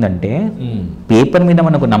సిచ్యువేషన్ ఏముందంటే, పేపర్ మీద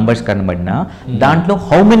మనకు నంబర్స్ కనబడినా దాంట్లో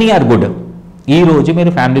హౌ మెనీ ఆర్ గుడ్. ఈ రోజు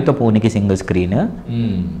మీరు ఫ్యామిలీతో పోనీకి సింగిల్ స్క్రీన్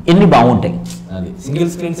ఎన్ని బాగుంటాయి,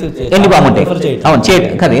 ఎన్ని బాగుంటాయి. అవును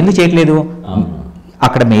కదా, ఎందుకు చేయట్లేదు?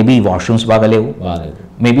 అక్కడ maybe washrooms బాగలేవు,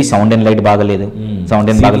 maybe sound and light బాగలేదు,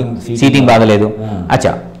 సీటింగ్ బాగలేదు.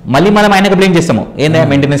 అచ్చా, మళ్ళీ మనం ఆయనకు బ్లేమ్ చేస్తాము, ఏందా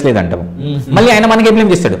మెయింటెనెన్స్ లేదంటాము. మళ్ళీ ఆయన మనకే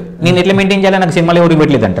బ్లేమ్ చేస్తాడు, నేను ఎట్లా మెయింటైన్ చేయాలి, నాకు సినిమాలు ఎవరికి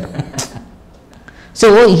పెట్టలేదు అంటారు. So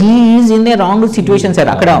he is in a wrong situation sir.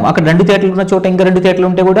 అక్కడ 2 థియేటర్లు ఉన్న చోట ఇంకా 2 థియేటర్లు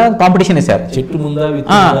ఉంటే కూడా కాంపిటీషన్ సార్.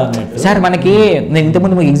 సార్ మనకి నేను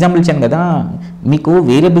ఇంతకుముందు మీకు ఎగ్జాంపుల్ ఇచ్చాను కదా, మీకు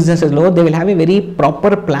వేరే బిజినెసెస్లో they will have a very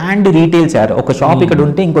proper planned retail sir. ఒక షాప్ ఇక్కడ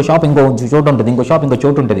ఉంటే ఇంకో షాప్ ఇంకో చోటు ఉంటుంది, ఇంకో షాప్ ఇంకో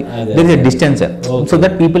చోటు ఉంటుంది. There is a distance so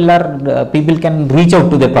that people can reach out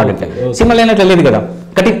to the product. Cinema అయినట్లు లేదు కదా,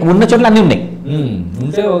 కాబట్టి ఉన్న చోట్ల అన్నీ ఉన్నాయి,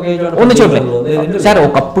 ఉన్న చోట్ల సార్.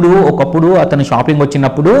 ఒకప్పుడు అతను షాపింగ్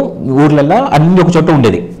వచ్చినప్పుడు ఊర్లలో అన్ని ఒక చోట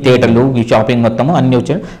ఉండేది, థియేటర్లు షాపింగ్ మొత్తము అన్ని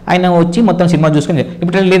వచ్చాడు. ఆయన వచ్చి మొత్తం సినిమా చూసుకుని,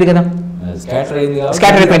 ఇప్పుడు లేదు కదా,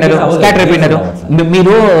 స్కాటర్ అయిపోయినారు.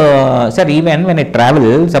 మీరు sir even when I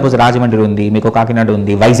travel, suppose Rajahmundry ఉంది, మీకు కాకినాడ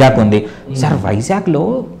ఉంది, వైజాగ్ ఉంది సార్. వైజాగ్లో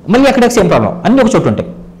మళ్ళీ అక్కడ సేమ్ ప్రాబ్లం, అన్ని ఒక చోట ఉంటాయి.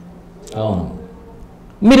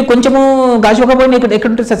 మీరు కొంచెము గాజువాకపోయినా ఎక్కడ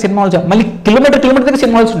ఉంటుంది సార్ సినిమా హాల్స్, మళ్ళీ కిలోమీటర్ దగ్గర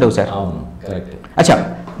సినిమా హాల్స్ ఉండవు సార్. అచ్చా,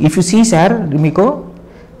 ఇఫ్ యూ సీ సార్, మీకు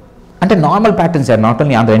అంటే normal pattern sir, not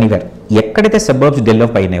only Andhra, anywhere. ఎక్కడైతే suburbs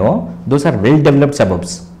develop అయినాయో those are well developed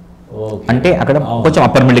suburbs. అంటే అక్కడ కొంచెం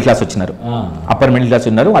అప్పర్ మిడిల్ క్లాస్ వచ్చినారు,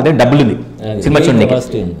 అదే డబ్బులు ఉంది, సినిమా చూడండి,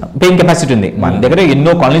 పేయింగ్ కెపాసిటీ ఉంది. మన దగ్గర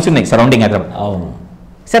ఎన్నో కాలనీస్ ఉన్నాయి సరౌండింగ్ హైదరాబాద్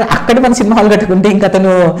సార్. అక్కడ మన సినిమా హాల్ కట్టుకుంటే ఇంకా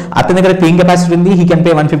అతని దగ్గర పేయింగ్ కెపాసిటీ ఉంది, he can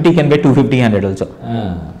pay 150, he can pay 250, 100 also.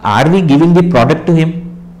 Are we giving the product to him?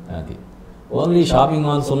 Only shopping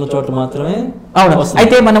malls ఉన్న చోట మాత్రమే. అవును,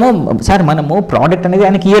 అయితే మనము ప్రోడక్ట్ అనేది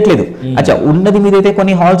ఆయనకి ఇవ్వట్లేదు. అచ్చా, ఉన్నది మీద అయితే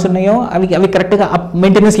కొన్ని హాల్స్ ఉన్నాయో అవి కరెక్ట్గా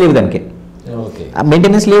మెయింటెనెన్స్ లేవు, దానికి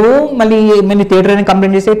మెయింటెనెన్స్ లేవు. మళ్ళీ థియేటర్ అయినా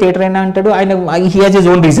కంప్లైంట్ చేస్తే థియేటర్ అయినా అంటాడు, ఆయన he has his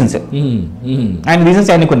own reasons, ఆయన రీజన్స్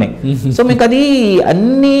ఆయనకు ఉన్నాయి. సో మీకు అది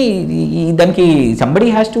అన్ని దానికి somebody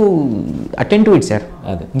has to attend to it sir.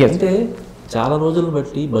 అంటే చాలా రోజులు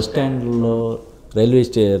బట్టి బస్ స్టాండ్లో,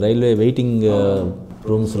 రైల్వే వెయిటింగ్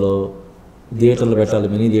రూమ్స్లో థియేటర్లు పెట్టాలి,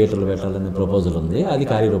 మినీ థియేటర్లు పెట్టాలనే ప్రపోజల్ ఉంది, అది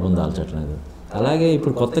కార్యరూపం దాల్చట్లేదు. అలాగే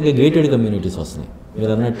ఇప్పుడు కొత్తగా గేటెడ్ కమ్యూనిటీస్ వస్తున్నాయి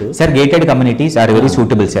మీరు అన్నట్టు sir. Gated communities are very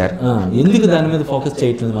suitable sir. ఎందుకు దాని మీద ఫోకస్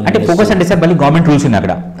చేయట్లేదు? అంటే ఫోకస్ అంటే సార్ మళ్ళీ గవర్నమెంట్ రూల్స్ ఉన్నాయి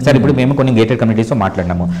అక్కడ సార్. ఇప్పుడు మేము కొన్ని gated communities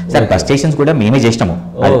మాట్లాడినాము sir. Bus stations కూడా మేమే చేసినాము,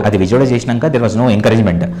 అది విజయవాడ చేసినాక there was no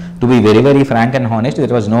encouragement. To be very very Frank and honest,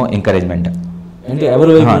 there was no encouragement. అంటే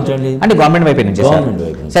ఎవరు అంటే గవర్నమెంట్ వైపు నుంచి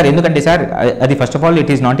సార్. ఎందుకంటే సార్ అది first of all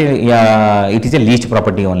it is not it is a least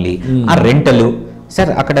property only. ఆ రెంటల్ సార్,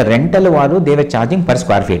 అక్కడ rental వారు they were charging per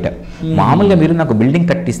square feet. మామూలుగా మీరు నాకు బిల్డింగ్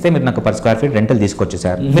కట్టిస్తే మీరు నాకు పర్ స్క్వేర్ ఫీట్ రెంటల్ తీసుకోవచ్చు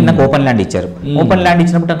సార్. మీరు నాకు ఓపెన్ ల్యాండ్ ఇచ్చారు, ఓపెన్ ల్యాండ్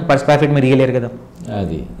ఇచ్చినప్పుడు నాకు పర్ స్క్వేర్ ఫీట్ మీరు ఇవ్వలేరు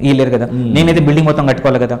కదా, నేనైతే బిల్డింగ్ మొత్తం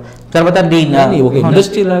కట్టుకోవాలి కదా. తర్వాత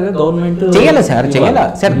చేయాలి sir,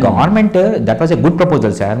 sir. Government that was a good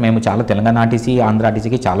proposal sir. మేము చాలా తెలంగాణ ఆర్టీసీ, ఆంధ్ర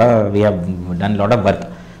ఆర్టీసీకి చాలా we have done lot of work.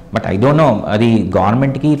 But I don't know అది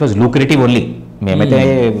గవర్నమెంట్కి ఇట్ వాజ్ లూక్రేటివ్ ఓన్లీ. మేమైతే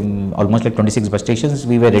almost like 26 bus stations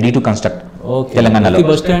we were ready to construct తెలంగాణలో.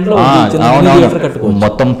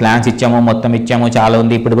 మొత్తం plans ఇచ్చాము, మొత్తం ఇచ్చాము, చాలా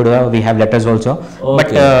ఉంది. ఇప్పుడు కూడా we have letters also.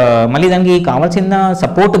 But మళ్ళీ దానికి కావాల్సిన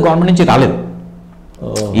సపోర్ట్ గవర్నమెంట్ నుంచి రాలేదు.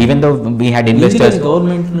 Even though we had investors.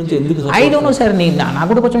 Government నుంచి ఎందుకు ఐ డోంట్ నో సార్, నాకు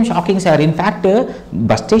కూడా కొంచెం షాకింగ్ సార్. ఇన్ఫ్యాక్ట్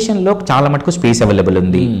బస్ స్టేషన్లో చాలా మటుకు స్పేస్ అవైలబుల్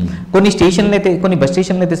ఉంది. కొన్ని బస్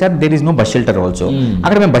స్టేషన్లో అయితే sir there is no bus shelter also.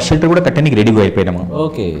 అక్కడ మేము బస్ షెల్టర్ కూడా కట్టడానికి రెడీగా అయిపోయినాము.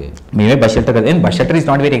 ఓకే, మేమే బస్ షెల్టర్ కదా. Bus shelter is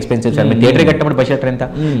not very expensive sir. మీరు థియేటర్ కట్టడం బస్ షెల్టర్ ఎంత?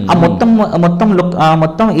 ఆ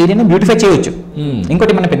మొత్తం ఏరియాని బ్యూటిఫై చేయొచ్చు.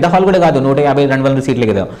 ఇంకోటి మన పెద్ద హాల్ కూడా కాదు, 150-200 సీట్లే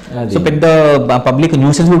కదా. సో పెద్ద పబ్లిక్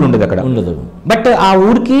న్యూసెన్స్ కూడా ఉండదు అక్కడ. బట్ ఆ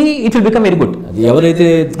ఊరికి it will become very good. ఎవరైతే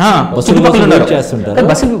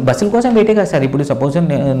బస్సుల కోసం వెయిటే కదా సార్. ఇప్పుడు సపోజ్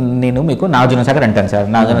నేను మీకు నాగార్జున సాగర్ అంటాను సార్.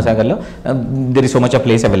 నాగార్జున సాగర్లో there is so much of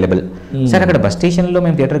place available sir. అక్కడ బస్ స్టేషన్లో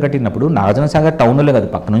మేము థియేటర్ కట్టినప్పుడు నాగార్జున సాగర్ టౌన్లో కాదు,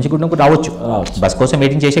 పక్క నుంచి కూడా రావచ్చు. బస్ కోసం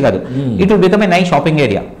వెయిటింగ్ చేసే కాదు. It will become a nice shopping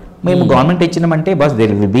area. మేము government ఇచ్చినామంటే bus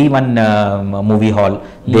there will be one movie hall,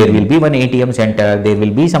 there will be one ATM centre, there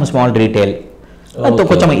will be some small retail,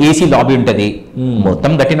 కొంచెం ఏసీ లాబీ ఉంటుంది.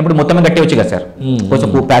 మొత్తం కట్టినప్పుడు మొత్తమే కట్టవచ్చు కదా సార్. కొంచెం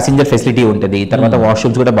ప్యాసింజర్ ఫెసిలిటీ ఉంటుంది, తర్వాత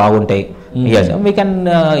వాష్రూమ్స్ కూడా బాగుంటాయి. We can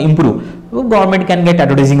improve. Government can get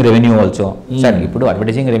advertising revenue also sir. ఇప్పుడు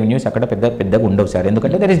అడ్వర్టైజింగ్ రెవెన్యూస్ అక్కడ పెద్దగా ఉండవు సార్,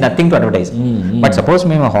 ఎందుకంటే there is nothing to advertise. But suppose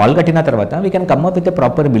మేము హాల్ కట్టిన తర్వాత we can come up with a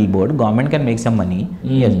proper bill board. Government can make some money.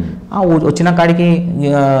 వచ్చిన కాడికి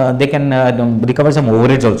they can recover some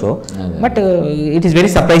over heads also. But it is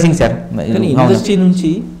very surprising sir. Industry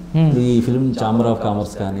నుంచి ఈ film chamber of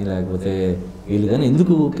commerce కానీ లేకపోతే వీళ్ళు కానీ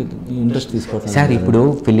ఎందుకు interest తీసుకోవట్లేదు సార్? ఇప్పుడు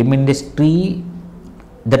film industry,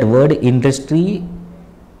 that word industry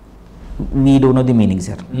we don't know the meaning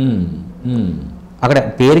sir. అక్కడ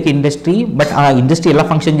పేరుకి ఇండస్ట్రీ, బట్ ఆ ఇండస్ట్రీ ఎలా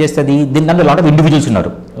ఫంక్షన్ చేస్తుంది, దీని లాట్ ఆఫ్ ఇండివిజువల్స్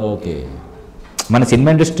ఉన్నారు. ఓకే, మన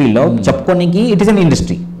సినిమా ఇండస్ట్రీలో చెప్పుకోనికి ఇట్ ఈస్ అన్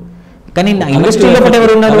ఇండస్ట్రీ, కానీ నా ఇండస్ట్రీలో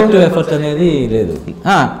ఎవరు ఉన్నారు అనేది లేదు.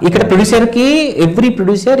 ఇక్కడ ప్రొడ్యూసర్ కి every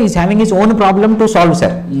producer is having his own problem to solve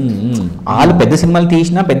sir. వాళ్ళు పెద్ద సినిమాలు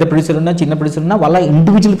తీసినా, పెద్ద ప్రొడ్యూసర్ ఉన్నా, చిన్న ప్రొడ్యూసర్ ఉన్నా, వాళ్ళ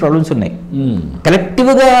ఇండివిజువల్ ప్రాబ్లమ్స్ ఉన్నాయి.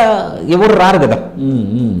 కలెక్టివ్ గా ఎవరు రారు కదా.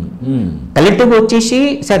 కలెక్టివ్ గా వచ్చేసి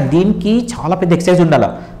సార్ దీనికి చాలా పెద్ద ఎక్సర్సైజ్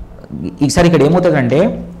ఉండాలి. ఈసారి ఇక్కడ ఏమవుతుందంటే,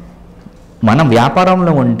 మనం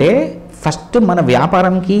వ్యాపారంలో ఉంటే ఫస్ట్ మన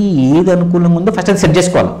వ్యాపారంకి ఏది అనుకూలంగా ఉందో ఫస్ట్ అది సెట్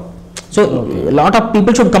చేసుకోవాలి. So lot of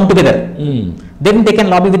people should come together. Then they can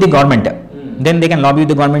lobby with the government. Then they can lobby with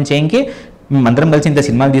the government saying ki అందరం కలిసి ఇంత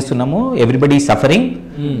సినిమాలు తీస్తున్నాము, ఎవ్రీబడి సఫరింగ్.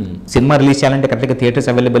 సినిమా రిలీజ్ చేయాలంటే కరెక్ట్గా థియేటర్స్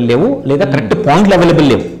అవైలబుల్ లేవు, లేదా కరెక్ట్ పాయింట్లు అవైలబుల్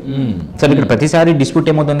లేవు. సార్ ఇక్కడ ప్రతిసారి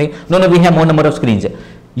డిస్ప్యూట్ ఏమవుతుంది, no we have more number of screens.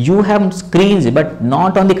 You have screens but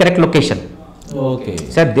not on the correct location. Okay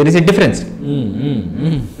sir, there is a difference.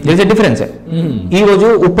 ఈ రోజు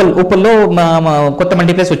ఉప్పల్లో కొత్త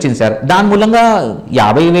మల్టీప్లెక్స్ వచ్చింది సార్. దాని మూలంగా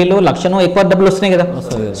 50,000 లక్షనో ఎక్కువ డబ్బులు వస్తున్నాయి కదా.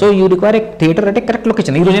 So you require A theatre అంటే కరెక్ట్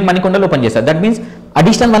లొకేషన్. ఈ రోజు నేను మణికొండలో ఓపెన్ చేస్తాను, that means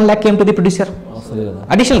additional 1 lakh came to the producer.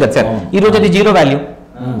 Additional కదా సార్. ఈ రోజు అది జీరో వాల్యూ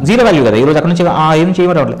కదా. ఈ రోజు అక్కడ నుంచి ఏం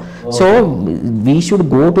చేయడం. So we should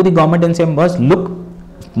go to the government and same bus look,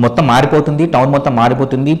 మొత్తం మారిపోతుంది, టౌన్ మొత్తం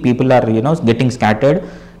మారిపోతుంది, పీపుల్ ఆర్ గెటింగ్ స్కాటర్డ్.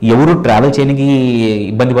 ఎవరు ట్రావెల్ చేయడానికి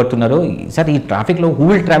ఇబ్బంది పడుతున్నారు సార్. ఈ ట్రాఫిక్లో who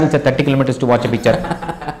will travel sir 30 kilometers to watch a picture?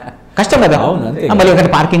 కష్టం కదా. మళ్ళీ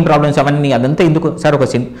ఒకటి పార్కింగ్ ప్రాబ్లమ్స్ అవన్నీ, అదంతా ఎందుకు sir?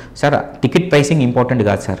 Sir ticket pricing important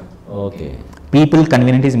కాదు sir. Okay, people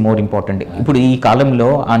convenient is more important. ఇప్పుడు ఈ కాలంలో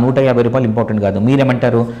ఆ 150 రూపాయలు ఇంపార్టెంట్ కాదు.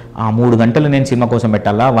 మీరేమంటారు, ఆ 3 గంటలు నేను సినిమా కోసం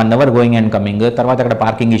పెట్టాలా, 1 hour గోయింగ్ అండ్ కమింగ్, తర్వాత అక్కడ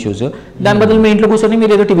పార్కింగ్ ఇష్యూస్, దాని బదులు మీ ఇంట్లో కూర్చొని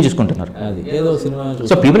మీరు ఏదో టీవీ చూసుకుంటున్నారు.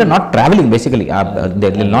 So people are not travelling basically,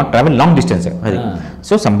 they will not travel long distance. అది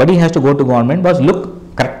so somebody has to go to government boss look,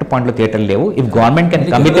 correct పాయింట్లో థియేటర్ లేవు. If government can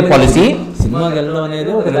come with a policy, సినిమాకి వెళ్ళడం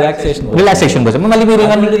అనేది ఒక relaxation కోసం. మళ్ళీ మీరు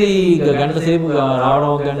గంట సేపు రావడం,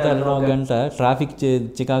 ఒక గంట వెళ్ళడం, ఒక గంట ట్రాఫిక్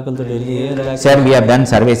చికాకులతో వెళ్ళి sir we have done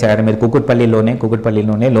survey sir. మీరు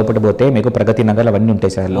కూకట్పల్లిలోనే లోపల పోతే మీకు ప్రగతి నగర్ అవన్నీ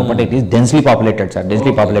ఉంటాయి సార్. లోపల it is densely populated sir,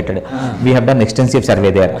 densely populated. We have done extensive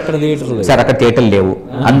survey there sir. అక్కడ థియేటర్లు లేవు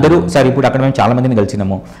అందరూ సార్. ఇప్పుడు అక్కడ మేము చాలా మందిని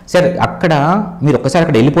కలిసినాము సార్. అక్కడ మీరు ఒక్కసారి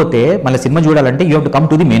అక్కడ వెళ్ళిపోతే మళ్ళీ సినిమా చూడాలంటే you have to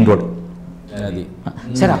come to the main road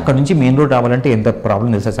sir. అక్కడ నుంచి మెయిన్ రోడ్ రావాలంటే ఎంత ప్రాబ్లం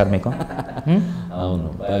తెలుసా సార్ మీకు? అవును,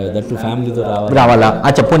 దట్టు ఫ్యామిలీతో రావాలా?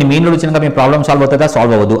 చెప్పండి, మెయిన్ రోడ్ వచ్చినాక మీ ప్రాబ్లమ్ సాల్వ్ అవుతుందా?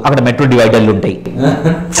 సాల్వ్ అవ్వదు. అక్కడ మెట్రో డివైడర్లు ఉంటాయి,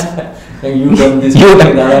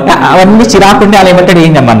 అవన్నీ చిరాకుంటే అలా ఏమంటాడు,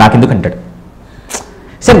 ఏంటమ్మా నాకు ఎందుకు అంటాడు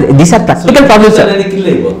sir. These are practical problems sir.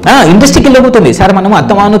 ఇండస్ట్రీకి వెళ్ళిపోతుంది సార్. మనం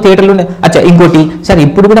అత్తమాను థియేటర్లు ఇంకోటి సార్,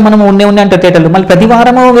 ఇప్పుడు కూడా మనం ఉండే అంటే థియేటర్లు మళ్ళీ ప్రతి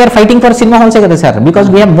వారం we are fighting for cinema Halsey కదా sir. Because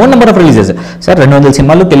we have more number of releases sir. 200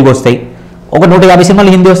 సినిమాలు తెలుగు వస్తాయి, ఒక 150 సినిమాలు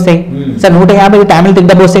హిందీ వస్తాయి సార్, 150 తమిళ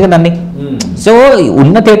డబ్బు వస్తాయి కదా అన్ని. సో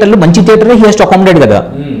ఉన్న థియేటర్లు మంచి theatre he has to accommodate కదా.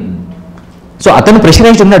 సో అతను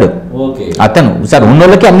ప్రెషరైజ్డ్ ఉన్నాడు. అతను సార్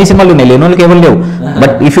ఉన్నోళ్ళకి అన్ని సినిమాలు ఉన్నాయి, లేని వాళ్ళకి ఎవరు లేవు.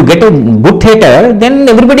 But if you get a good theatre then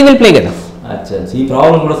everybody will play కదా. ఈ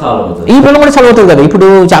ప్రాబ్లం కూడా సాల్వ్ అవుతుంది కదా. ఇప్పుడు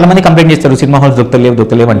చాలా మంది కంప్లైంట్ చేస్తారు సినిమా హాల్స్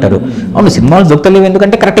దొరుకుతలేవు అంటారు. అవును, సినిమా హాల్స్ దొరుకుతలేవు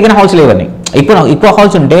ఎందుకంటే కరెక్ట్గా హాల్స్ లేవని. ఎక్కువ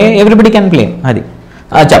హాల్స్ ఉంటే ఎవ్రీబడి క్యాన్ ప్లే. అది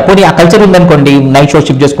చెప్పండి, ఆ కల్చర్ ఉందనుకోండి, night show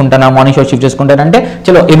shift చేసుకుంటానా, morning show shift చేసుకుంటానంటే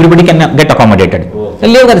చలో ఎవ్రీబడి కెన్ గెట్ అకామిడేటెడ్.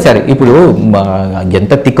 లేవు కదా సార్, ఇప్పుడు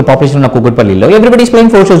ఎంత థిక్ పాపులేషన్ ఉన్న కూకట్పల్లిలో everybody is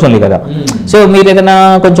playing 4 shows only కదా. సో మీరు ఏదైనా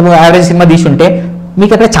కొంచెం యావరేజ్ సినిమా తీసుంటే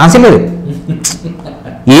మీకు అక్కడ ఛాన్సే లేదు.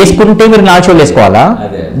 వేసుకుంటే మీరు 4 shows వేసుకోవాలా,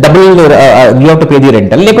 double you have to pay the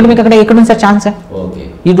rental, లేకుంటే మీకు అక్కడ ఎక్కడ ఉంది sir chance?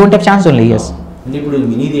 You don't have chance only. Yes, ఇప్పుడు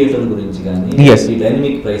మినీ థియేటర్ గురించి కానీ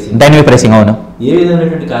డైనమిక్ ప్రైసింగ్ అవును, ఏ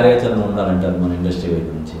విధమైనటువంటి కార్యాచరణ ఉండాలంటారు మన ఇండస్ట్రీ వైపు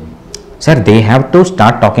నుంచి? Sir they have to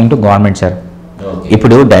start talking to government sir.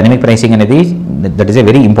 ఇప్పుడు డైనమిక్ ప్రైసింగ్ అనేది that is a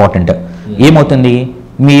very important. ఏమవుతుంది,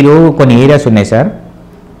 మీరు కొన్ని ఏరియాస్ ఉన్నాయి సార్,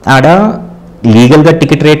 ఆడ లీగల్గా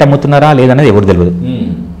టికెట్ రేట్ అమ్ముతున్నారా లేదనేది ఎవరు తెలియదు.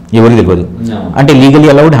 అంటే లీగలీ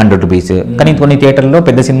అలౌడ్ 100 rupees, కానీ కొన్ని థియేటర్లో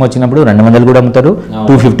పెద్ద సినిమా వచ్చినప్పుడు 200 కూడా అమ్ముతారు,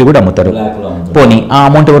 250 కూడా అమ్ముతారు. పోనీ ఆ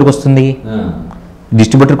అమౌంట్ ఎవరికి వస్తుంది?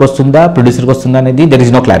 డిస్ట్రిబ్యూటర్కి వస్తుందా, ప్రొడ్యూసర్కి వస్తుందా అనేది there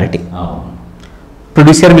is no clarity.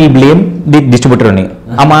 Producer will blame the distributor అని,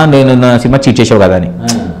 అమ్మా నేను నా సినిమా చీట్ చేసావు కదా అని,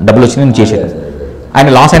 డబ్బులు వచ్చి నేను చేసేది. ఆయన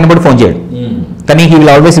లాస్ అయినప్పుడు ఫోన్ చేయడు, కానీ he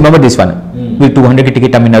will always remember this one, మీరు 200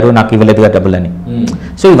 టికెట్ అమ్మినారు నాకు ఇవ్వలేదు కదా డబ్బులు అని.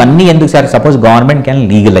 సో ఇవన్నీ ఎందుకు sir? Suppose government can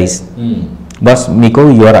legalise, bus మీకు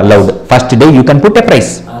you are allowed first day you can put a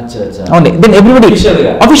price. అవును, దెన్ ఎవ్రీబడి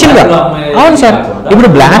అఫీషియల్గా. అవును సార్, ఇప్పుడు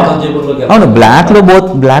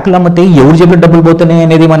బ్లాక్ లో అమ్మితే ఎవరు జేబులో డబ్బులు పోతున్నాయి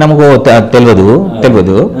అనేది మనకు తెలియదు.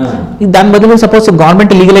 దాని బదులు సపోజ్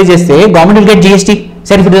గవర్నమెంట్ లీగలైజ్ చేస్తే గవర్నమెంట్ విల్ గెట్ జిఎస్టీ.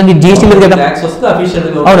 సరే ఇప్పుడు దానికి జిఎస్టీ లేదు కదా.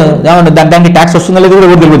 అవును, దానికి ట్యాక్స్ వస్తుందో లేదో కూడా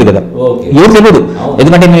ఎవరు తెలియదు కదా, ఎవరు తెలియదు.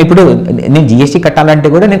 ఎందుకంటే నేను జిఎస్టీ కట్టాలంటే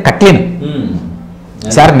కూడా నేను కట్టలేను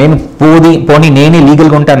సార్. నేను పోనీ నేనే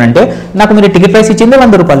లీగల్గా ఉంటానంటే నాకు మీరు టికెట్ ప్రైస్ ఇచ్చింది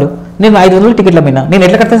 100 రూపాయలు, నేను 500 టికెట్ల మీద నేను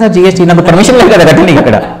ఎట్లా కడతాను సార్ జిఎస్టీ? నాకు పర్మిషన్ లేదు కదా కట్టండి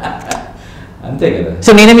ఇక్కడ. సో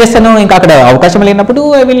నేనేం చేస్తాను, ఇంకా అక్కడ అవకాశం లేనప్పుడు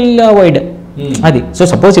ఐ విల్ అవాయిడ్ అది. So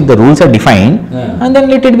suppose if the rules are define and then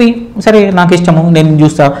let it be. సరే నాకు ఇష్టము, నేను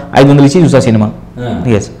చూస్తా, 500 ఇచ్చి చూస్తా సినిమా.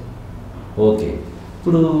 Yes, okay.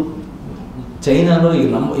 ఇప్పుడు చైనాలో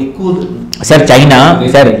ఎక్కువ sir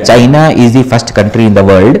China is the first country in the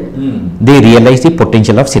world they realise the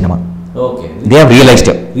potential of cinema. They have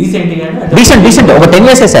realised recent ఒక 10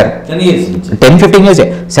 years sir, 10-15 years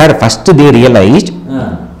sir. First they realised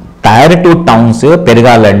tyre 2 towns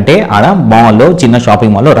పెరగాలంటే ఆడ మాల్లో, చిన్న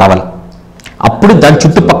shopping మాల్లో రావాలి. అప్పుడు దాని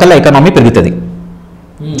చుట్టుపక్కల ఎకనామీ పెరుగుతుంది.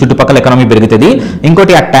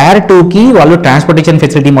 ఇంకోటి ఆ టైర్ 2కి వాళ్ళు ట్రాన్స్పోర్టేషన్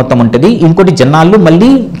ఫెసిలిటీ మొత్తం ఉంటుంది. ఇంకోటి జనాలు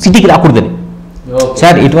మళ్ళీ సిటీకి రాకూడదని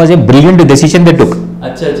sir. It was a brilliant decision they took.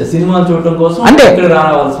 అంటే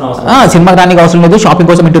సినిమా రానికి అవసరం లేదు, షాపింగ్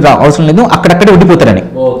కోసం ఇటు అవసరం లేదు, అక్కడక్కడే ఉండిపోతారని.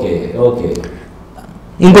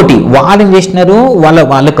 ఇంకోటి వాళ్ళు ఏం చేసినారు,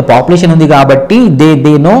 వాళ్ళ యొక్క పాపులేషన్ ఉంది కాబట్టి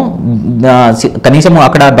దే నో కనీసం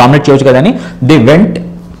అక్కడ డామినేట్ చేయొచ్చు కదా అని they went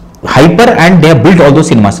hyper and they built all those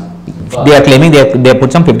cinemas. They are claiming they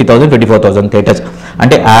put some 50,000-54,000 theatres.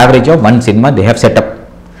 అంటే average of 1 cinema they have setup.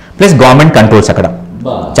 Plus government controls అక్కడ.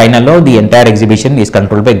 చైనాలో the entire exhibition is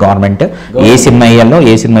controlled by government. A cinema వేయాలో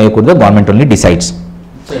ఏ cinema వేయకూడదో government only decides,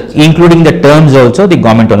 including the terms also the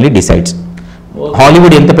government only decides.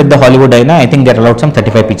 Hollywood ఎంత పెద్ద Hollywood అయినా I think they are allowed some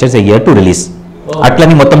 35 pictures a year to release.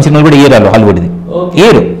 అట్లని మొత్తం సినిమాలు కూడా year హాలీవుడ్ది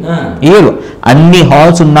year. అన్ని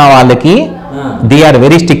halls ఉన్న వాళ్ళకి they are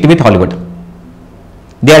very strict with Hollywood.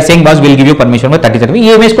 They are saying boss will give you permission 30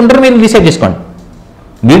 ఏం వేసుకుంటారో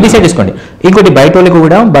మీరు డిసైడ్ చేసుకోండి. ఇంకోటి బయట వాళ్ళకి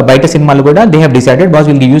కూడా, బయట సినిమాలు కూడా they have decided boss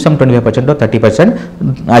will give you some 25% or 30%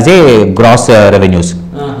 as a gross revenues.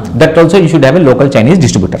 That also you should have a local Chinese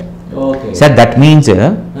distributor. Sir that means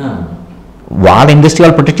వాళ్ళ ఇండస్ట్రీ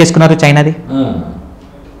వాళ్ళు ప్రొటెక్ట్ చేసుకున్నారు చైనాది.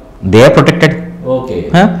 They are protected.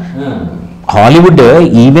 Hollywood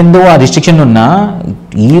even though ఆ restriction ఉన్నా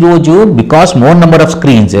ఈ రోజు because more number of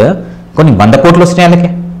screens కొన్ని 100 కోట్లు వస్తున్నాయి వాళ్ళకి.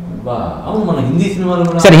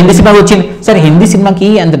 సార్ హిందీ సినిమా వచ్చింది సార్, హిందీ సినిమాకి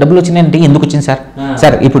అంత డబ్బులు వచ్చినాయంటే ఎందుకు వచ్చింది సార్?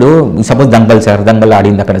 సార్ ఇప్పుడు సపోజ్ దంగల్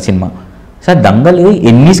ఆడింది అక్కడ సినిమా సార్. దంగల్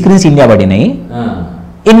ఎన్ని స్క్రీన్స్ ఇండియా పడినాయి,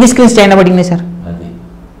 ఎన్ని స్క్రీన్స్ చైనా పడినాయి సార్?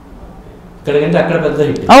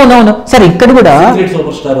 అవునవును సార్. ఇక్కడ కూడా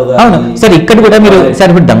అవును సార్, ఇక్కడ కూడా మీరు సార్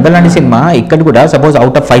ఇప్పుడు దంగల్ లాంటి సినిమా ఇక్కడ కూడా సపోజ్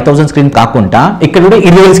అవుట్ ఆఫ్ 5,000 స్క్రీన్ కాకుండా ఇక్కడ కూడా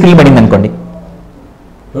 20,000 స్క్రీన్ పడింది అనుకోండి.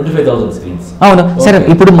 25,000 స్క్రీన్స్. అవును సార్.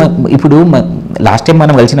 ఇప్పుడు లాస్ట్ టైం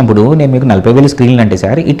మనం కలిసినప్పుడు నేను మీకు 40,000 స్క్రీన్లు అంటే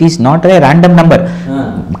sir it is not a random number.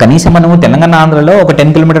 కనీసం మనము తెలంగాణ ఆంధ్రలో ఒక 10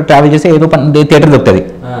 kilometers ట్రావెల్ చేస్తే ఏదో థియేటర్ దొరుకుతుంది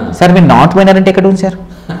సార్. మీరు నార్త్ పోయినారంటే ఎక్కడ ఉంది సార్?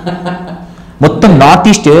 మొత్తం నార్త్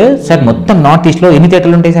ఈస్ట్ సార్, మొత్తం నార్త్ ఈస్ట్లో ఎన్ని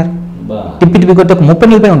థియేటర్లు ఉంటాయి సార్? తిప్పి కొద్ది ఒక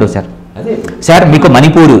 30-40 ఉండవు సార్. సార్ మీకు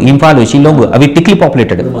మణిపూర్, ఇంఫాల్, షిల్లాంగ్ అవి టిక్లీ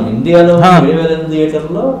పాపులేటెడ్. మన ఇండియాలో 7,000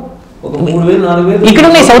 థియేటర్లో ఒక 3,000 4,000 ఇక్కడ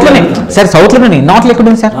ఉన్నాయి, సౌత్లోనే సార్, సౌత్లోనే. నార్త్లో ఎక్కడ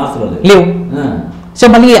ఉంది సార్? లేవు. సో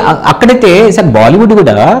మళ్ళీ అక్కడైతే సార్ బాలీవుడ్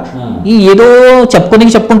కూడా ఈ ఏదో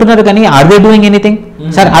చెప్పుకుంటున్నారు కానీ are they doing anything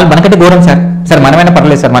sir? వాళ్ళు మనకంటే ఘోరం సార్. సార్ మనమైనా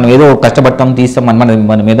పర్లేదు సార్, మనం ఏదో కష్టపడతాం, తీస్తాం,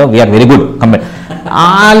 మనం ఏదో వీఆర్ వెరీ గుడ్ కంపేర్.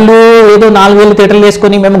 వాళ్ళు ఏదో 4,000 థియేటర్లు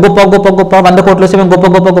వేసుకొని మేము గొప్ప 100 కోట్లు వస్తే మేము గొప్ప.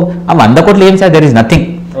 ఆ 100 కోట్లు ఏం sir? There is nothing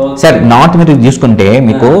sir. North మీరు చూసుకుంటే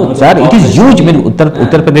మీకు సార్ ఇట్ ఈస్ హ్యూజ్. మీరు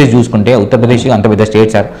ఉత్తరప్రదేశ్ చూసుకుంటే, ఉత్తరప్రదేశ్ అంత పెద్ద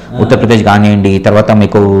స్టేట్ సార్. ఉత్తరప్రదేశ్ కానివ్వండి, తర్వాత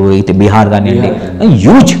మీకు బీహార్ కానివ్వండి,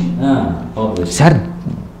 huge sir.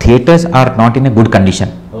 Theatres are not in a good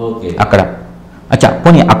condition అక్కడ. అచ్చా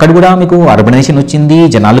పోనీ అక్కడ కూడా మీకు అర్బనైజేషన్ వచ్చింది,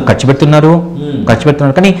 జనాలు ఖర్చు పెడుతున్నారు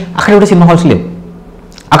కానీ అక్కడ కూడా సినిమా హాల్స్ లేవు.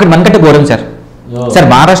 అక్కడ మనకంటే ఘోరం సార్. సార్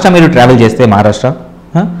మహారాష్ట్ర మీరు ట్రావెల్ చేస్తే, మహారాష్ట్ర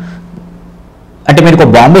అంటే మీరు ఒక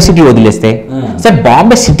బాంబే సిటీ వదిలేస్తే sir,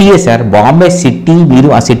 Bombay సిటీయే sir. Bombay city మీరు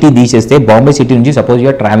ఆ సిటీ తీసేస్తే, బాంబే సిటీ నుంచి suppose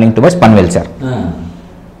you're travelling towards Panvel sir,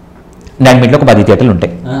 దాని మీట్లో ఒక 10 థియేటర్లు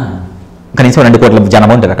ఉంటాయి, కనీసం 2 కోట్ల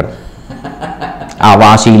జనాభా ఉంటుంది అక్కడ. ఆ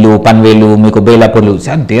వాషీలు, పన్వేలు, మీకు బేలాపూర్లు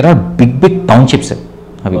sir, there are big townships.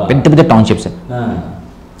 అవి పెద్ద టౌన్షిప్స్.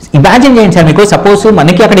 ఇమాజిన్ చేయండి సార్, మీకు సపోజ్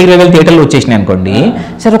మనకి అక్కడ 20,000 థియేటర్లు వచ్చేసినాయి అనుకోండి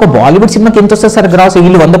సార్, ఒక బాలీవుడ్ సినిమాకి ఎంత వస్తుంది సార్ గ్రాస్?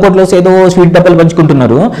 వీళ్ళు 100 కోట్లు ఏదో స్వీట్ డబ్బులు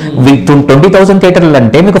పంచుకుంటున్నారు. 20,000 థియేటర్లు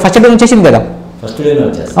అంటే మీకు ఫస్ట్ డే వచ్చేసింది కదా.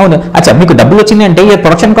 అవును. అచ్చా మీకు డబ్బులు వచ్చింది అంటే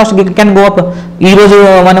production cost can go up. ఈ రోజు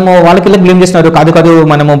మనము వాళ్ళకి బ్లేమ్ చేస్తున్నారు, కాదు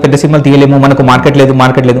మనము పెద్ద సినిమాలు తీయలేము, మనకు మార్కెట్ లేదు.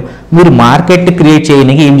 మీరు మార్కెట్ క్రియేట్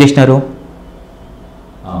చేయడానికి ఏం చేసినారు?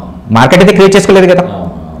 మార్కెట్ అయితే క్రియేట్ చేసుకోలేదు కదా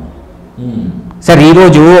సార్. ఈ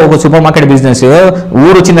రోజు ఒక సూపర్ మార్కెట్ బిజినెస్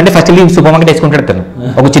ఊరు వచ్చిందంటే ఫస్ట్ సూపర్ మార్కెట్ వేసుకుంటాడు తను.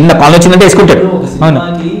 ఒక చిన్న కాలనీ వచ్చిందంటే వేసుకుంటాడు.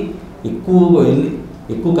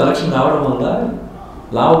 ఎక్కువ కలెక్షన్ రావడం వల్ల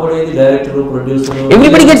లాభపడేది director, producer,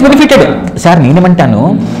 everybody gets benefited sir. నేనేమంటాను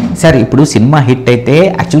sir, ఇప్పుడు సినిమా హిట్ అయితే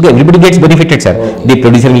యాక్చువల్గా everybody gets benefited sir. The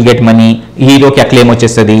producer will get money, హీరోకి అట్లా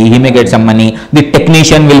ఏమొచ్చేస్తుంది, he may get some money, the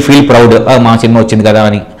technician will feel proud, మా సినిమా వచ్చింది కదా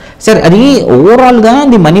అని సార్. అది ఓవరాల్గా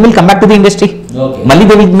the money will come back to the industry, మళ్ళీ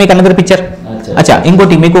they will make another picture. అచ్చా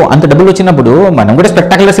ఇంకోటి, మీకు అంత డబ్బులు వచ్చినప్పుడు మనం కూడా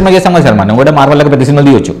స్పెక్టాకులర్ సినిమా చేస్తాం కదా సార్, మనం కూడా మార్వల్గా పెద్ద సినిమాలు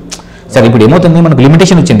తీయొచ్చు సార్. ఇప్పుడు ఏమవుతుంది, మనకు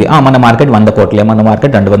లిమిటేషన్ వచ్చింది. మన మార్కెట్ 100 కోట్లే, మన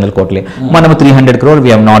మార్కెట్ 200 కోట్లే, మనము 300 crore we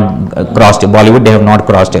have not crossed. Bollywood they have not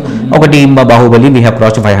crossed. ఒకటి Baahubali we have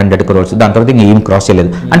crossed 500 crores, దాని తర్వాత ఇంకా ఏం క్రాస్ చేయలేదు.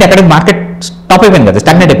 అంటే అక్కడ మార్కెట్ స్టాప్ అయిపోయింది కదా,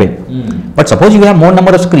 స్టాగ్నేట్ అయిపోయింది. But suppose you have more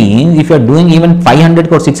number of screens, if you're doing even 500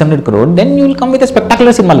 crore 600 crore, then you will come with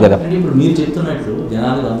spectacular సినిమాలు కదా. ఇప్పుడు మీరు చెప్తున్నట్లు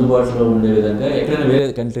జనాలకు అందుబాటులో ఉండే విధంగా ఎక్కడైనా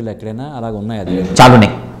వేరే కంట్రీలో ఎక్కడైనా అలాగ ఉన్నాయి, అది చాలా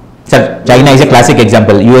ఉన్నాయి sir. China is a classic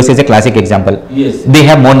example, US is a classic example. They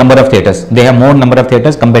have more number of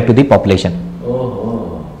theaters compared to the population.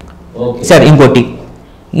 Sir ఇంకోటి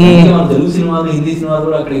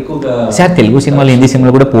సార్, తెలుగు సినిమాలు హిందీ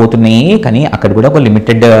సినిమాలు కూడా పోతున్నాయి, కానీ అక్కడ కూడా ఒక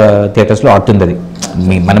లిమిటెడ్ థియేటర్స్లో ఆడుతుంది. అది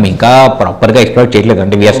మనం ఇంకా ప్రాపర్గా ఎక్స్ప్లోర్ చేయట్లేదు,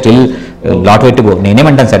 అంటే we are still lot way to go.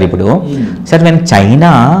 నేనేమంటాను sir, ఇప్పుడు సార్ నేను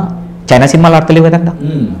చైనా సినిమాలు ఆడతలేవు కదంట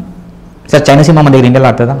సార్. చైనా సినిమా మన దగ్గర ఇండియాలో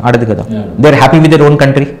ఆడుతుందా? ఆడదు కదా. They are happy with their own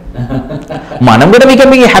country. మనం కూడా మీకు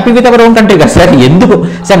happy with our own country కదా సార్. ఎందుకు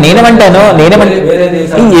సార్ నేనేమంటాను,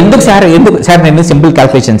 ఎందుకు సార్ నేను సింపుల్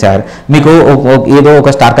క్యాల్కులేషన్ సార్. మీకు ఏదో ఒక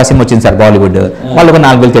స్టార్ కాస్ట్ వచ్చింది సార్ బాలీవుడ్, వాళ్ళు ఒక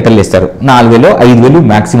 4,000 థియేటర్లు ఇస్తారు. 4,000 5,000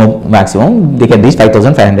 మాక్సిమం దే కెన్ రీచ్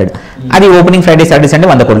 5,500. అది ఓపెనింగ్ ఫ్రైడే సాటర్డే సండే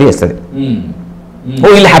 100 కోట్లు చేస్తుంది.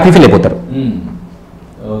 వీళ్ళు హ్యాపీ ఫీల్ అయిపోతారు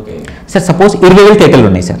సార్. సపోజ్ 20,000 థియేటర్లు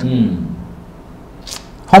ఉన్నాయి sir,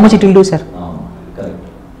 how much it will do sir?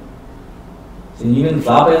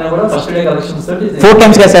 4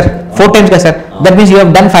 times కదా sir. That means you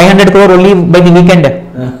have done 500 crore only by the weekend.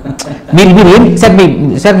 మీరు ఏం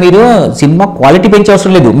సార్ మీరు సినిమా క్వాలిటీ పెంచే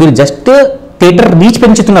అవసరం లేదు, మీరు జస్ట్ థియేటర్ రీచ్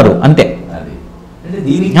పెంచుతున్నారు అంతే.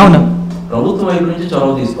 అవును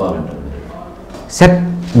సార్.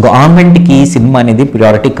 గవర్నమెంట్కి సినిమా అనేది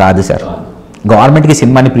ప్రియారిటీ కాదు సార్. గవర్నమెంట్కి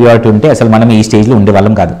సినిమాని ప్రియారిటీ ఉంటే అసలు మనం ఈ స్టేజ్లో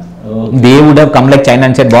ఉండేవాళ్ళం కాదు. They would have come like China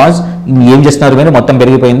and said boss ఏం చేస్తున్నారు మీరు, మొత్తం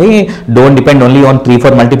పెరిగిపోయింది, don't depend only on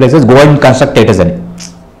 3-4 multiplexes, go and construct theatres అని.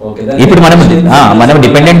 ఇప్పుడు మనం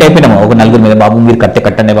డిపెండెంట్ అయిపోయినాము ఒక 4 మీద. బాబు మీరు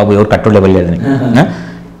కట్టండి బాబు, ఎవరు కట్టడం లేదని.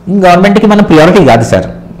 గవర్నమెంట్కి మనం ప్రియారిటీ కాదు సార్.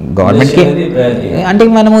 గవర్నమెంట్కి అంటే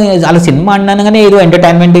మనము అలా సినిమా అన్నాను కానీ ఏదో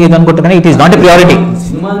ఎంటర్టైన్మెంట్ ఏదో అనుకుంటున్నా, it is not a priority.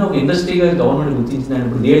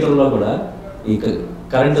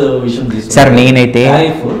 Sir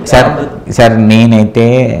నేనైతే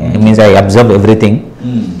మీన్స్ ఐ అబ్జర్వ్ ఎవ్రీథింగ్.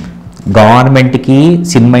 గవర్నమెంట్కి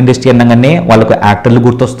సినిమా ఇండస్ట్రీ అనగానే వాళ్ళకు యాక్టర్లు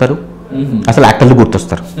గుర్తొస్తారు, అసలు యాక్టర్లు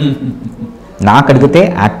గుర్తొస్తారు. నాకు అడిగితే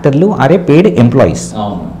యాక్టర్లు ఆర్ ఏ పెయిడ్ ఎంప్లాయీస్.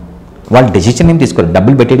 వాళ్ళు డెసిషన్ ఏం తీసుకోరు,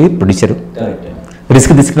 డబ్బులు పెట్టేది ప్రొడ్యూసరు,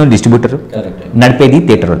 రిస్క్ తీసుకున్న distributor, Correct. నడిపేది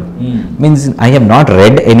theatre. Means I have not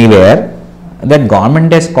red anywhere that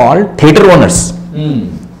government has called theatre owners.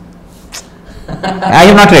 I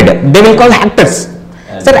have not red. They will call actors.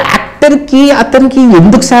 Sir యాక్టర్కి అతనికి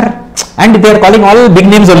ఎందుకు sir? And they are calling all big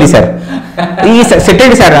names only sir. ఈ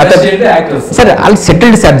settled sir sir వాళ్ళు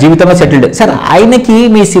settled sir, జీవితంలో settled sir. ఆయనకి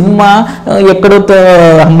మీ cinema ఎక్కడో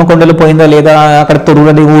హన్మకొండలో పోయిందో లేదా అక్కడ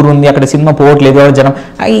తొర్రూరు ఊరు ఉంది అక్కడ సినిమా పోవట్లేదు జనం,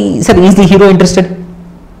 sir is the hero interested?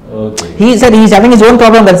 Sir is having his own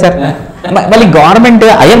problem కదా సార్. మళ్ళీ government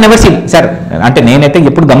I have never seen sir, అంటే నేనైతే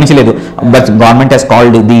ఎప్పుడు గమనించలేదు, but government has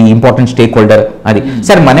called the important stake holder అది.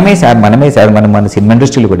 సార్ మనమే సార్ మన సినిమా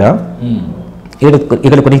ఇండస్ట్రీలో కూడా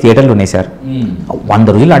ఇక్కడ కొన్ని థియేటర్లు ఉన్నాయి సార్,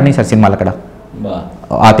 100 రోజులు ఆడినాయి సార్ సినిమాలు అక్కడ.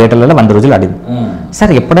 ఆ థియేటర్లలో 100 రోజులు ఆడింది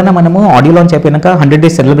సార్. ఎప్పుడైనా మనము ఆడియో లాంచ్ అయిపోయినాక 100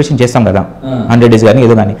 days సెలబ్రేషన్ చేస్తాం కదా, 100 days కానీ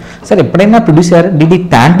ఏదో కానీ. సార్ ఎప్పుడైనా producer did he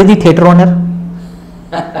thank the theatre owner?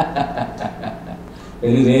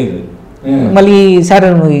 మళ్ళీ sir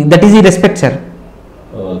that is the respect sir.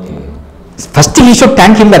 First he should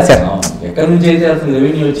thank him కదా సార్. ఎక్కడి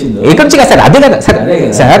నుంచి కదా సార్, అదే కదా sir.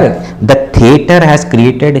 Sir the theatre has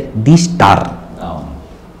created the star.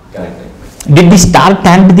 Did the star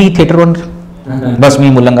thank the theatre owner? Bus మీ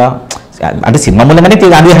మూలంగా అంటే cinema మూలంగానే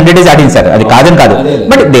అది 100 days ఆడింది సార్, అది కాదని కాదు.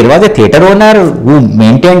 But there was a theatre owner who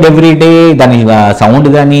maintained every day, దాని సౌండ్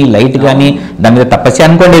కానీ లైట్ కానీ దాని మీద తపస్య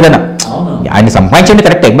అనుకోండి ఏదైనా, ఆయన సంపాదించండి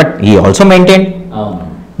కరెక్టే, బట్ ఈ also maintain.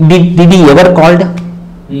 Did he ever called?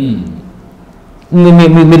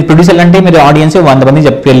 మీరు ప్రొడ్యూసర్ అంటే మీరు ఆడియన్స్ 100 మంది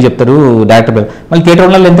పేర్లు చెప్తారు, డైరెక్టర్ పేరు, మళ్ళీ థియేటర్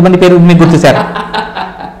ఓనర్లో ఎంతమంది పేరు మీకు గుర్తు సార్?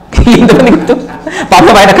 ఎంతమంది గుర్తు?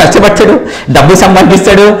 పాపం ఆయన కష్టపడ్డాడు, డబ్బు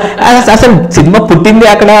సంపాదిస్తాడు, అసలు సినిమా పుట్టింది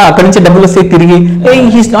అక్కడ నుంచి డబ్బులు వస్తాయి తిరిగి.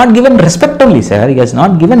 He's not given respect only sir, he has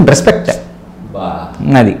not given respect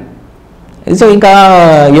అది. సో ఇంకా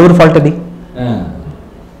ఎవరు ఫాల్ట్ అది?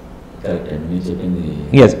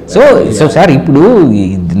 ఎస్. సో సార్ ఇప్పుడు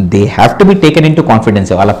they have to be taken in to confidence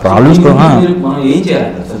వాళ్ళ problems.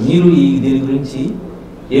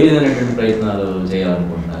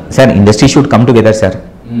 Sir industry should come together sir.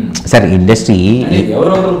 Sir industry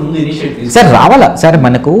sir రావాలా sir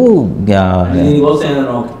మనకు.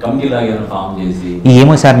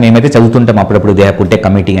 ఏమో sir మేమైతే చదువుతుంటాం అప్పుడప్పుడు, దే పుట్టే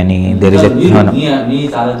కమిటీ అని. There is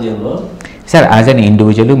sir as an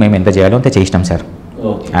individual మేము ఎంత చేయాలో అంత చేసినాం sir.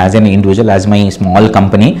 As an individual, as my small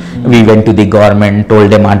company, we went to the government, told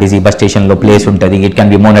them RTC bus station lo place untadi, it can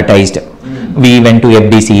be monetized. We went to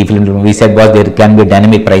FDC, we said boss there can be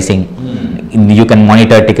dynamic pricing, you can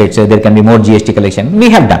monitor tickets, there can be more GST collection. We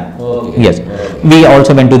have done. Yes. We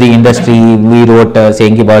also went to the industry, we wrote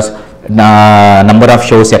saying ki boss number of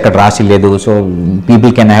shows ekkada raasiledu, so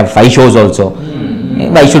people can have 5 shows also.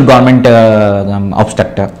 Why should government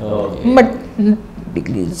obstruct? But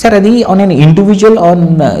sir, adi on an individual, on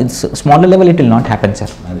smaller level, it will not happen, sir.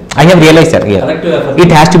 I have realized, sir. Yeah.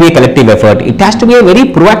 It has to be a collective effort. It has to be a very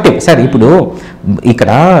proactive, sir. Ipudu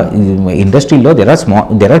ikkada industry lo there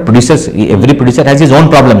are producers. Every producer has his own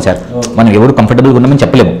problem, sir. Manam evaru comfortable గా ఉన్నామని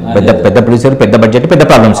చెప్పలేము. పెద్ద producer, పెద్ద budget, పెద్ద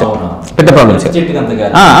problems, పెద్ద problems.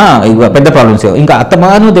 పెద్ద problems. ఇంకా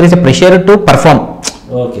అత్తమాను there is a pressure to perform.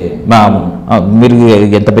 మీరు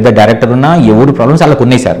ఎంత పెద్ద డైరెక్టర్ ఉన్నా ఎవరు ప్రాబ్లమ్స్ వాళ్ళకు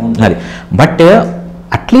ఉన్నాయి సార్ అది. బట్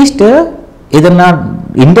అట్లీస్ట్ ఏదన్నా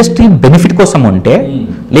ఇండస్ట్రీ బెనిఫిట్ కోసం ఉంటే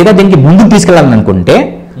లేదా దీనికి ముందుకు తీసుకెళ్ళాలని అనుకుంటే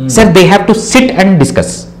sir they have to SIT and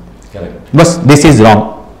discuss, bus this is wrong,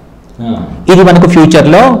 ఇది మనకు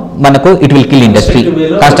ఫ్యూచర్లో మనకు it will kill industry.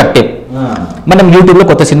 Constructive. మనం యూట్యూబ్లో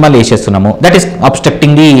కొత్త సినిమాలు వేసేస్తున్నాము, that is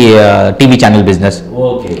obstructing the TV channel business.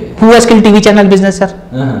 Who has kill TV channel business sir?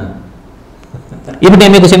 ఇప్పుడు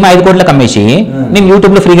నేను మీకు సినిమా 5 కోట్లకు అమ్మేసి నేను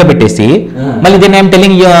యూట్యూబ్లో ఫ్రీగా పెట్టేసి మళ్ళీ దీన్ని ఐఎమ్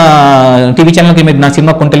టెల్లింగ్ టీవీ ఛానల్కి మీరు నా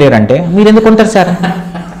సినిమా కొంటలేరు అంటే మీరు ఎందుకు కొంటారు సార్?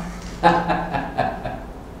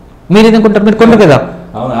 మీరు ఎందుకు కొంటారు? మీరు కొంటారు కదా,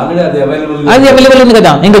 అది అవైలబుల్ ఉంది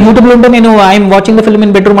కదా. ఇంకా యూట్యూబ్లో ఉంటే నేను I'm watching the film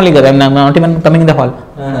in bedroom only కదా, I'm not even coming in the hall.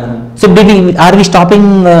 So are we stopping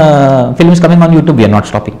films coming on YouTube? We are not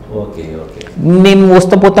stopping. మేము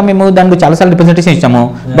వస్తూ పోతా, మేము దానికి చాలాసార్లు రిప్రజెంటేషన్ ఇచ్చాము.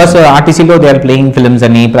 బస్ ఆర్టీసీలో దే ఆర్ ప్లేయింగ్ ఫిల్మ్స్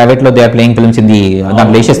అని, ప్రైవేట్లో దే ఆర్ ప్లేయింగ్ ఫిల్మ్స్ ఇది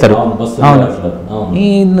దాంట్లో వేసేస్తారు.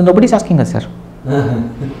 నోబడీ ఈస్ ఆస్కింగ్ కదా సార్.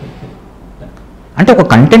 అంటే ఒక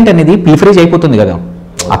కంటెంట్ అనేది ప్రిఫరేజ్ అయిపోతుంది కదా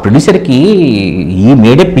ఆ ప్రొడ్యూసర్కి. ఈ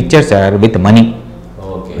made A picture sir with money.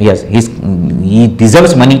 Yes, he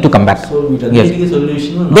deserves money to come back.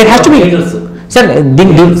 There has to be sir.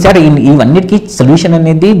 Sir ఇవన్నిటికీ సొల్యూషన్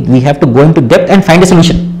అనేది we have to go in to depth and find a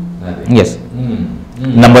solution. Yes,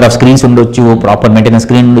 number of screens ఉండొచ్చు, proper maintenance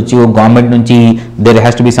screen ఉండొచ్చు, government నుంచి there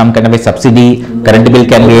has to be some kind of a subsidy. Current bill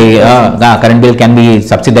can be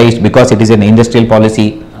subsidised because it is N industrial policy.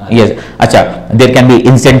 Yes, అచ్చా, there can be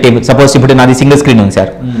incentive. Suppose ఇప్పుడు నాది single screen ఉంది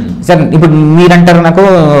sir, sir ఇప్పుడు మీరంటారు నాకు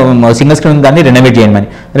single screen దాన్ని renovate చేయమని.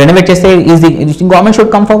 Renovate చేస్తే is the government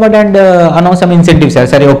should come forward and announce some incentive sir.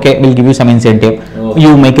 సరే okay, will give you some incentive, you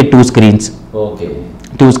make it 2 screens.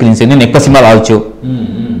 నేను ఎక్కువ సినిమా రావచ్చు.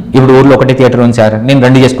 ఇప్పుడు ఊర్లో ఒకటే థియేటర్ ఉంది సార్, నేను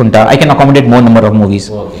 2 చేసుకుంటా. I can accommodate more number of movies.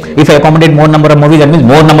 If I accommodate more number of movies, that means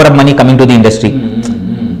more number of money coming to the industry.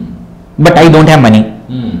 But I don't have money.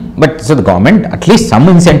 But so the government, at least some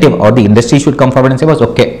incentive, or the industry should come forward and say, "Was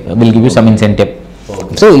okay, we'll give you some incentive."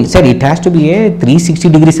 So sir, it has to be a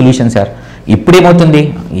 360-degree solution, sir. ఇప్పుడేమవుతుంది,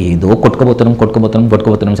 ఏదో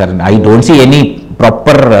కొట్టుకుపోతున్నాం sir. I don't see any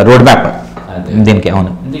proper road map దీనికి.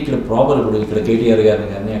 అవును, ఇక్కడ proper ఇప్పుడు ఇక్కడ కేటీఆర్ గారిని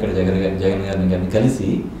కానీ అక్కడ జగన్ గారిని కానీ కలిసి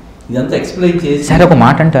ఇదంతా ఎక్స్ప్లెయిన్ చేసి సార్ ఒక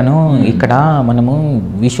మాట అంటాను, ఇక్కడ మనము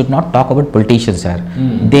we should not talk about politicians sir.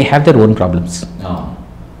 They have their own problems.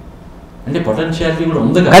 అంటే పొటెన్షియాలిటీ కూడా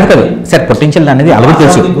ఉంది కాదు సార్. పొటెన్షియల్ అనేది అలుగురు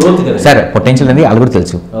తెలుసు సార్. పొటెన్షియల్ అనేది అలుగురు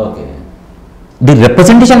తెలుసు. The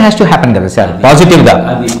representation has to happen కదా సార్, పాజిటివ్ గా.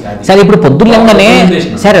 సార్ ఇప్పుడు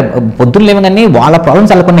పొద్దున్న లేవగానే వాళ్ళ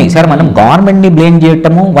ప్రాబ్లమ్స్ అలాకున్నాయి సార్. మనం గవర్నమెంట్ ని బ్లేమ్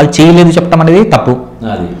చేయటము, వాళ్ళు చేయలేదు చెప్పడం అనేది తప్పు.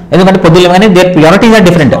 ఎందుకంటే పొద్దున్న లేవగానే దేర్ ప్రియారిటీస్ ఆర్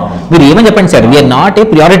డిఫరెంట్. మీరు ఏమని చెప్పండి sir, we are not a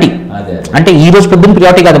priority. అంటే ఈ రోజు పొద్దున్న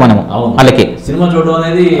ప్రియారిటీ కాదు మనము, వాళ్ళకి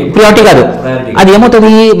ప్రియారిటీ కాదు. అది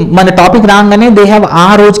ఏమవుతుంది, మన టాపిక్ రాగానే దే హ్యావ్ ఆ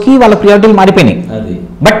రోజుకి వాళ్ళ ప్రియారిటీలు మారిపోయినాయి.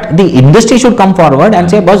 But the industry should come forward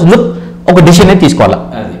and say boss look, ఒక డిసిషన్ అనేది తీసుకోవాలా.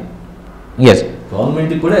 ఎస్,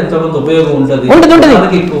 గవర్నమెంట్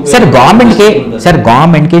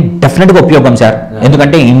కి డెఫినెట్ గా ఉపయోగం సార్.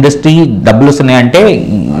 ఎందుకంటే ఇండస్ట్రీ డబ్బులు వస్తున్నాయంటే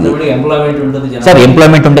సార్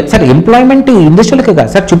ఎంప్లాయ్మెంట్ ఉంటుంది సార్. ఎంప్లాయ్మెంట్ ఇండస్ట్రీలకే కాదు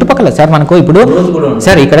సార్, చుట్టుపక్కల సార్ మనకు ఇప్పుడు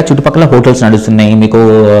సార్ ఇక్కడ చుట్టుపక్కల హోటల్స్ నడుస్తున్నాయి, మీకు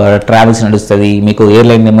ట్రావెల్స్ నడుస్తుంది, మీకు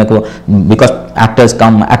ఎయిర్లైన్, మీకు because actors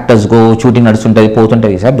come actors go, shooting నడుస్తుంటుంది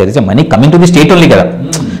పోతుంటుంది sir. There is a money coming to the state only కదా.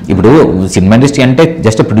 ఇప్పుడు సినిమా ఇండస్ట్రీ అంటే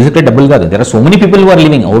జస్ట్ ప్రొడ్యూసర్కే డబ్బులు కాదు, there are so many people are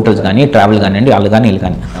living, hotels కానీ ట్రావెల్ కానివ్వండి, వాళ్ళు కానీ వీళ్ళు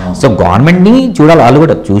కానీ. సో గవర్నమెంట్ని చూడాలి, వాళ్ళు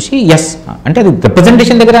కూడా చూసి ఎస్ అంటే అది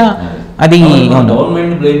రిప్రజెంటేషన్ దగ్గర అది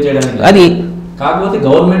అది కాకపోతే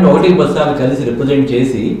గవర్నమెంట్ ఒకటి బస్సాలు కలిసి రిప్రజెంట్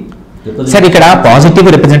చేసి సార్ ఇక్కడ పాజిటివ్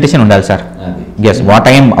రిప్రజెంటేషన్ ఉండాలి sir. Yes, what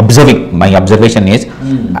I'm observing, my observation is,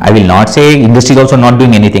 I will not say industry also not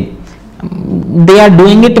doing anything. They are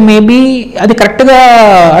doing it maybe అది కరెక్ట్గా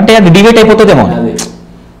అంటే అది డివేట్ అయిపోతుందేమో,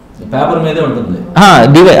 పేపర్ మీదే ఉంటుంది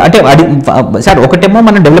అంటే అది సార్. ఒకటేమో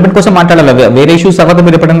మనం డెవలప్మెంట్ కోసం మాట్లాడాలి, వేరే ఇష్యూస్ తర్వాత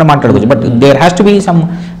మీరు ఎప్పుడైనా మాట్లాడుకోవచ్చు. But there has to be some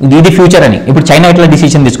ఇది ఫ్యూచర్ అని. ఇప్పుడు చైనా ఎట్లా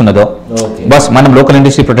డిసిషన్ తీసుకున్నదో, బస్ మనం లోకల్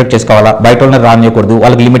ఇండస్ట్రీ ప్రొటెక్ట్ చేసుకోవాలా, బయట వాళ్ళని రానియకూడదు,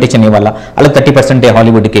 వాళ్ళకి లిమిటేషన్ ఇవ్వాలా, వాళ్ళకి 30%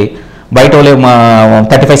 హాలీవుడ్కి, బయట వాళ్ళు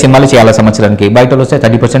 35 సినిమాలు చేయాలా సంవత్సరానికి, బయట వాళ్ళు వస్తే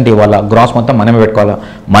 30% ఇవ్వాలా, గ్రాస్ మొత్తం మనమే పెట్టుకోవాలా,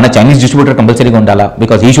 మన చైనీస్ డిస్ట్రిబ్యూటర్ కంపల్సరీగా ఉండాలా,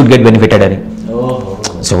 because he should get benefited అని.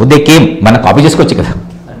 సో దే కేమ్, మనం కాపీ చేసుకోవచ్చు కదా,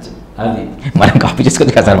 మనం కాపీ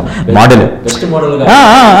చేసుకోవచ్చు కదా sir model.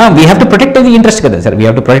 We have to protect the interest కదా sir, we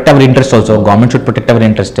have to protect our interest also. Government should protect our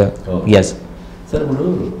interest. Yes sir. ఇప్పుడు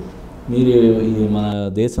మీరు ఈ మన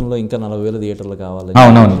దేశంలో ఇంకా 40,000 థియేటర్లు కావాలని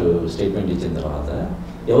స్టేట్మెంట్ ఇచ్చిన తర్వాత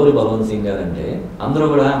ఎవరు బల్వంత్ సింగ్ గారు అంటే అందరూ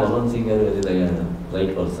కూడా బల్వంత్ సింగ్ గారు very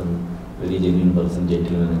right person, very genuine person,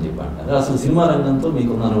 gentlemen అని చెప్పి అంటారు. అసలు సినిమా రంగంతో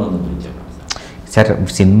మీకున్న అనుబంధం గురించి చెప్పండి సార్.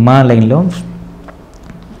 సినిమా లైన్లో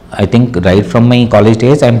I think right from my college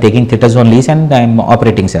days I'm taking theatres on lease and I'm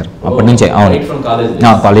operating sir. అప్పటి నుంచే అవును,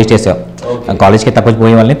 కాలేజ్ డేస్ సార్. కాలేజ్కి తప్ప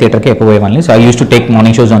పోయే వాళ్ళని, థియేటర్కి ఎక్కువ పోయే వాళ్ళని. So I use to take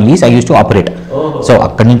morning shows on lease, I use to operate. So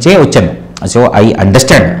అక్కడి నుంచే వచ్చాను. So I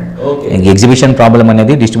understand exhibition problem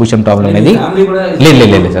అనేది, డిస్ట్రిబ్యూషన్ ప్రాబ్లమ్ అనేది.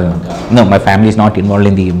 లేదు sir, no, my family is not involved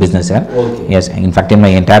in the business sir. Yes, in fact in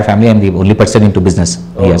my entire family I'm the only person in to business.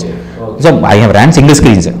 Yes, so I have ran single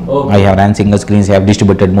screens. I have ran single screens, I have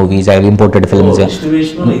distributed movies, I have imported films.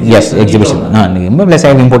 Yes, exhibition. Plus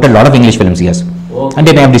I have imported a lot of English films. Yes, and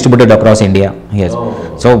then I have distributed across India. Yes,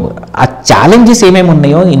 so a challenges ఏమేమి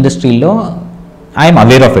ఉన్నాయో ఇండస్ట్రీలో I am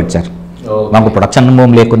aware of it, sir. మాకు production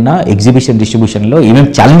అనుభవం లేకున్నా exhibition డిస్ట్రిబ్యూషన్లో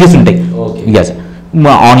ఏమేమి challenges ఉంటాయి. Yes,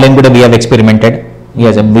 online కూడా we have experimented.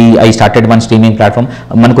 Yes, I started one streaming platform.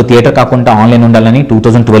 మనకు థియేటర్ కాకుండా ఆన్లైన్ ఉండాలని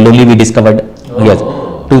 2012 only we discovered. Yes,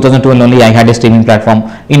 2012 only I had a streaming platform.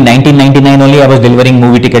 In 1999 only I was delivering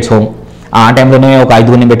movie tickets home. ఆ టైంలోనే ఒక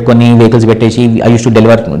 5 పెట్టుకొని vehicles పెట్టేసి I use to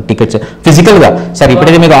deliver tickets ఫిజికల్గా. Sir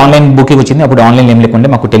ఇప్పుడైతే మీకు ఆన్లైన్ బుకింగ్ వచ్చింది, అప్పుడు ఆన్లైన్ ఏం లేకుండే,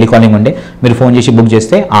 మాకు టెలికాలింగ్ ఉండే. మీరు ఫోన్ చేసి బుక్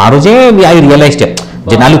చేస్తే ఆ రోజే ఐ రియలైజ్డ్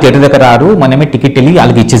జనాలు థియేటర్ దగ్గర రారు, మనమే టికెట్ వెళ్ళి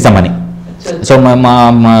వాళ్ళకి ఇచ్చేస్తామని. So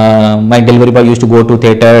my delivery boy use to go to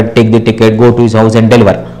theatre, take the ticket, go to his house and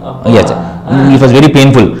deliver. Yes, it was very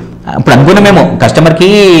painful. ఇప్పుడు అనుకున్నాం మేము కస్టమర్కి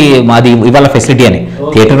మాది ఇవాళ ఫెసిలిటీ అని,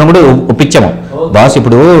 థియేటర్ను కూడా ఒప్పించాము. బాస్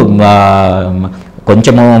ఇప్పుడు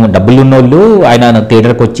కొంచెము డబ్బులు ఉన్నోళ్ళు ఆయన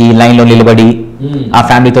థియేటర్కి వచ్చి లైన్లో నిలబడి ఆ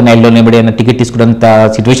ఫ్యామిలీతో లైన్లో నిలబడి ఆయన టికెట్ తీసుకున్నంత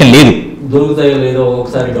సిచ్యువేషన్ లేదు. దొరుకుతాయో లేదో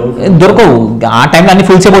ఒకసారి డౌట్. దొరకవు, ఆ టైంలో అన్ని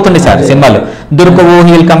ఫుల్స్ అయిపోతుండే సార్ సినిమాలు. దొరకవు,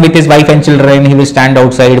 he will come with his wife and children, he will stand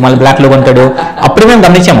out side, మళ్ళీ బ్లాక్ లో కొంటాడు. అప్పుడు మేము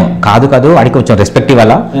గమనించాము, కాదు అడిగి కొంచెం రెస్పెక్ట్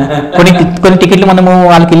ఇవ్వాలా, కొన్ని టికెట్లు మనము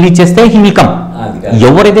వాళ్ళకి ఇల్లు ఇచ్చేస్తే హీ విల్ కమ్.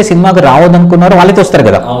 ఎవరైతే సినిమాకి రావద్దనుకున్నారో వాళ్ళైతే వస్తారు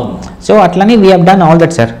కదా. సో అట్లని we have done all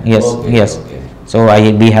that sir. Yes so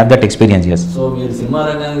we have that experience. Yes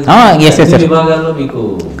yes yes sir,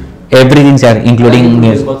 everything sir, including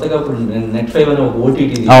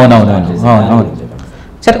అవును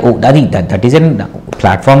సార్. అది that is N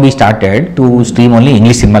platform we started to stream only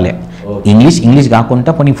English సినిమాలే. English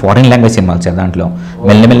కాకుండా కొన్ని foreign language సినిమాలు sir. దాంట్లో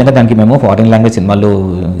మెల్లమెల్లగా దానికి మేము ఫారిన్ లాంగ్వేజ్ సినిమాలు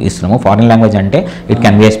ఇస్తున్నాము. ఫారిన్ లాంగ్వేజ్ అంటే it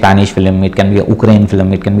can be A Spanish film, it can be Ukraine film,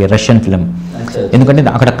 it can be Russian film. ఎందుకంటే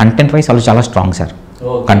అక్కడ కంటెంట్ వైజ్ వాళ్ళు చాలా strong sir,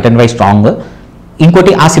 content wise strong.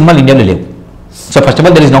 ఇంకోటి ఆ సినిమాలు ఇండియాలో లేవు. So first of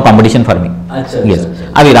all there is no competition for me. Yes,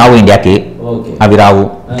 అవి రావు ఇండియాకి, అవి రావు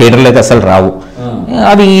థియేటర్లో అయితే అసలు రావు.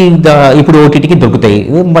 అవి ఇప్పుడు ఓటీటీకి దొరుకుతాయి,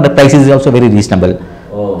 but price is also very reasonable.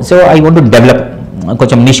 So I want to develop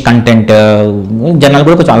కొంచెం నిష్ కంటెంట్, జనాలు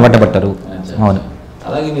కూడా కొంచెం అలవాటు పడతారు. అవును,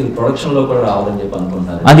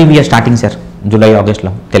 అది వీఆర్ స్టార్టింగ్ సార్ జూలై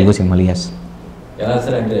ఆగస్ట్లో తెలుగు సినిమాలు. ఎస్,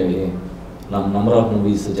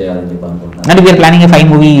 అంటే we are planning 5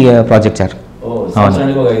 movie project sir.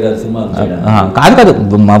 కాదు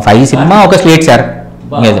 5 సినిమా ఒక స్లేట్ సార్.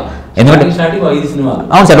 ఎందుకంటే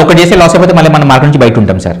అవును సార్, ఒకటి చేస్తే లాస్ అయిపోతే మళ్ళీ మనం మార్కెట్ నుంచి బయట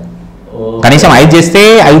ఉంటాం సార్. కనీసం 5 చేస్తే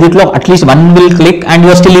 5లో at least 1 will click and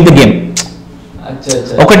you're still in the game.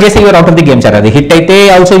 ఒకటి చేస్తే you're out of the game sir. అది హిట్ అయితే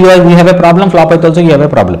also you have a problem, flop అయితే also you have a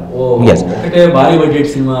problem. Yes,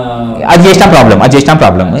 అది చేసిన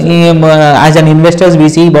problem. As an investors we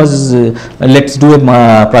see was let's do a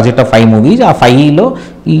project of 5 movies. ఆ 5లో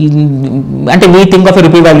అంటే we think of a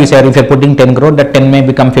rupee value sir. If you're putting 10 crore, that 10 may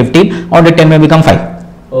become 15 or that 10 may become 5.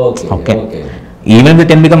 Okay. Even if the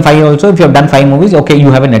 10 become 5 also, if you have done 5 movies, okay, you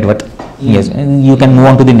have a net worth. Yes, you can move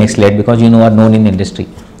on to the next slate because you are known in industry.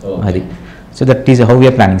 So that is how we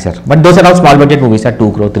are planning, sir. But those are all small budget movies, sir. 2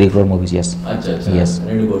 crore, 3 crore movies. Yes. Yes.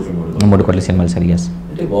 3 crore సినిమాలు sir. yes.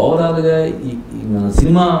 అంటే overall గా ఈ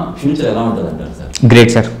cinema future ఎలా ఉంటుంది అంటారు sir?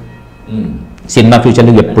 Great sir. Cinema future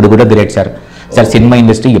ఎప్పుడు కూడా great sir. Sir cinema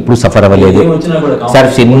industry ఎప్పుడు సఫర్ అవ్వలేదు sir.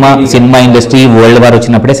 Cinema industry world war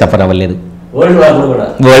వచ్చినప్పుడే సఫర్ అవ్వలేదు. వరల్డ్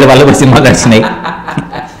వార్లో కూడా సినిమాలు నడిచినాయి.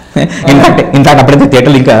 ఇన్ఫాక్ట్ అప్పుడైతే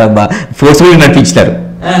థియేటర్లు ఇంకా ఫోర్స్ఫుల్గా నడిపించారు.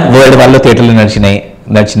 వరల్డ్ వార్లో థియేటర్లు నడిచినాయి.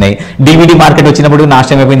 DVD మార్కెట్ వచ్చినప్పుడు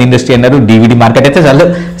నాశనం అయిపోయింది ఇండస్ట్రీ అన్నారు. DVD మార్కెట్ అయితే చాలు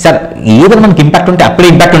సార్, ఏదో మనకి ఇంపాక్ట్ ఉంటే అప్పుడే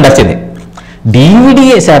ఇంపాక్ట్ ఉండాల్సిందే. DVD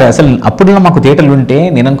సార్, అసలు అప్పుడు మాకు థియేటర్లు ఉంటే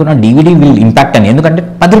నేను అనుకున్నా DVD విల్ ఇంపాక్ట్ అని. ఎందుకంటే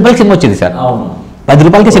 10 రూపాయలకి సినిమా వచ్చేది సార్. 10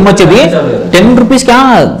 రూపాయలకి సినిమా వచ్చేది. 10 రూపీస్కి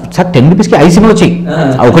సార్ 10 రూపీస్కి 5 సినిమాలు వచ్చాయి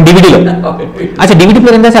ఒక DVDలో. అచ్చా DVD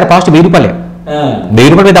ప్లేయర్ ఎంత సార్? కాస్ట్ 1000 రూపాయలే. 1000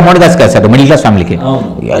 రూపాయలు అమౌంట్ కాదు కదా సార్ మిడిల్ క్లాస్ ఫ్యామిలీకి.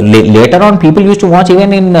 Later on people use to watch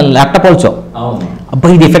even in laptop also. అబ్బా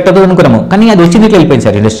ఇది ఎఫెక్ట్ అవుతుంది అనుకున్నాము, కానీ అది వచ్చింది ఇట్లా వెళ్ళిపోయింది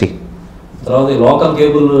సార్ ఇండస్ట్రీ. లోకల్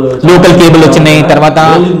కేబుల్ వచ్చినాయి, తర్వాత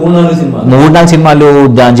 3-4 సినిమాలు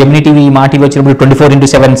జెమినీ టీవీ, మా టీవీ వచ్చినప్పుడు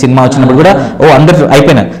 24/7 సినిమా వచ్చినప్పుడు కూడా అందరూ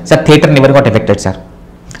అయిపోయినారు sir. Theatre never got affected sir.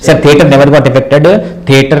 Theatre never got affected.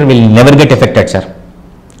 Theatre will never get affected sir.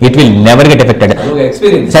 It will never get affected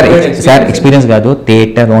sir. Experience కాదు,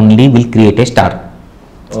 theatre only will create a star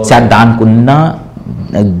sir.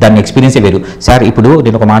 దాని ఎక్స్పీరియన్సే వేరు sir. ఇప్పుడు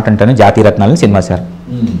నేను ఒక మాట అంటాను, జాతీయ రత్నాలు సినిమా సార్.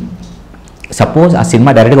 సపోజ్ ఆ సినిమా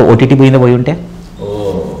డైరెక్ట్గా ఓటీటీ మీద పోయి ఉంటే,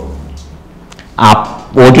 ఆ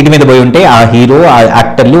ఓటీటీ మీద పోయి ఉంటే ఆ హీరో, ఆ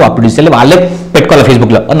యాక్టర్లు, ఆ ప్రొడ్యూసర్లు వాళ్ళే పెట్టుకోవాలి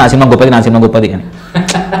ఫేస్బుక్లో నా సినిమా గొప్పది అని.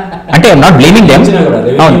 అంటే not blaming them.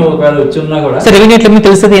 Sir revenue ఎట్లా మీకు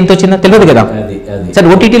తెలుస్తుంది, ఎంత వచ్చిందో తెలియదు కదా సార్.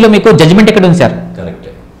 ఓటీటీలో మీకు జడ్జిమెంట్ ఎక్కడ ఉంది సార్?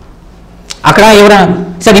 అక్కడ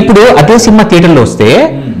సార్ ఇప్పుడు అదే సినిమా థియేటర్లో వస్తే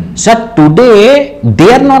sir today they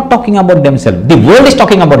are not talking about them self, the world is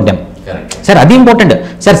talking about them sir. అది ఇంపార్టెంట్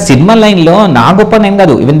సార్. సినిమా లైన్లో నా గొప్ప నేను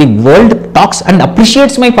కాదు, even the world talks and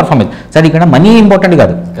appreciates my performance sir. ఇక్కడ మనీ ఇంపార్టెంట్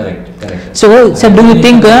కాదు. So sir do you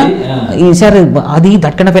think sir అది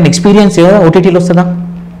that kind of an experience ఓటీటీలో వస్తుందా?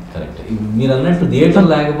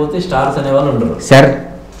 సార్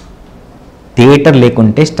థియేటర్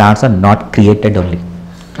లేకుంటే stars are not created only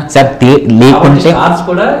sir. లేకుంటే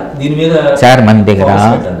సార్ మన దగ్గర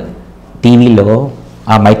టీవీలో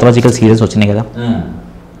ఆ మైథలాజికల్ సీరియల్స్ వచ్చినాయి కదా,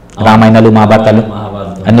 రామాయణాలు, మహాభారతాలు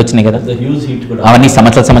అన్నీ వచ్చినాయి కదా. అవన్నీ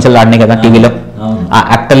సంవత్సరాలు ఆడినాయి కదా టీవీలో. ఆ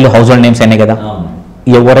యాక్టర్లు హౌస్ హోల్డ్ నేమ్స్ అయినాయి కదా.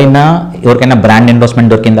 ఎవరికైనా బ్రాండ్ ఎండోర్స్మెంట్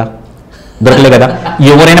దొరికిందా? దొరకలే కదా.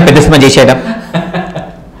 ఎవరైనా పెద్ద సినిమా చేసేయడం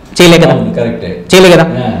చేయలే కదా.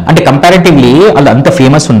 అంటే కంపారిటివ్లీ వాళ్ళు అంత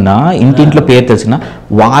ఫేమస్ ఉన్నా, ఇంటింట్లో పేరు తెలిసిన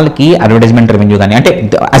వాళ్ళకి అడ్వర్టైజ్మెంట్ రెవెన్యూ కానీ అంటే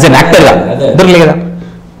యాజ్ అన్ యాక్టర్గా దొరకలే కదా.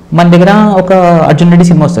 మన దగ్గర ఒక అర్జున్ రెడ్డి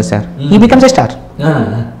సినిమా వస్తుంది సార్, ఈ బికమ్స్ ఏ స్టార్.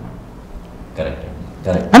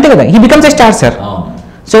 అంతే కదా, he becomes a star sir.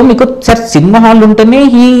 So మీకు సార్ సినిమా హాల్ ఉంటేనే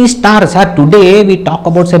he star sir. Today we talk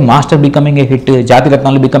about sir master becoming a hit, జాతి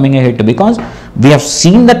రత్నాలు becoming a hit, because we have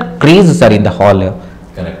seen that craze sir in the hall.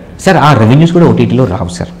 Sir ఆ revenues కూడా ఓటీటీలో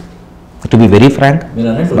రావు sir, to be very Frank.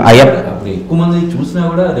 ఎక్కువ మంది చూసినా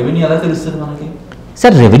కూడా revenue ఎలా తెలుస్తుంది మనకి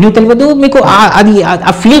సార్? రెవెన్యూ తెలియదు మీకు, అది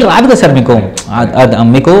ఆ ఫీల్ రాదు కదా సార్ మీకు.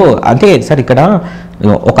 మీకు అంటే సార్ ఇక్కడ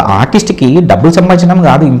ఒక ఆర్టిస్ట్కి డబ్బులు సంపాదించడం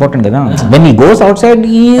కాదు ఇంపార్టెంట్ కదా. వెన్ ఈ గోస్ అవుట్ సైడ్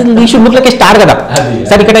ఈ should look like A star కదా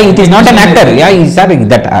సార్. ఇక్కడ it is not an actor sir.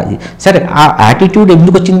 That sir ఆ యాటిట్యూడ్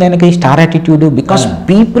ఎందుకు వచ్చింది ఆయనకి, star attitude? Because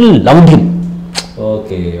people love him.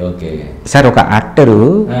 Okay okay sir ఒక యాక్టరు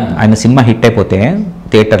ఆయన సినిమా హిట్ అయిపోతే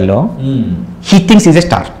థియేటర్లో he thinks is a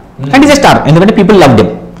star and is a star, ఎందుకంటే people love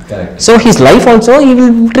him. So his life also he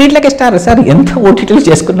will treat like a star sir. ఎంత ఓటీటీలు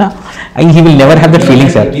చేసుకున్నా he will never have that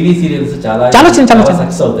feeling sir. TV serials చాలా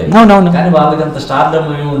success అవుతాయి. అవునవును, కానీ వాళ్ళకి అంత స్టార్డమ్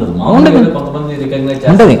ఏమీ ఉండదు. కొంతమంది రికగ్నైజ్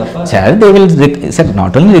ఉంటుంది sir. They will sir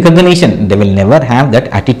not only recognition, they will never have that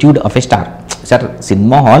attitude of a star sir.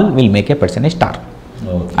 Cinema hall will make a person A star.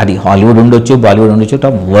 అది హాలీవుడ్ ఉండొచ్చు, బాలీవుడ్ ఉండొచ్చు,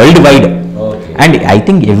 world wide. And I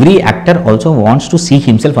think every actor also wants to see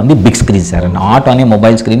himself on the big screen sir, not on a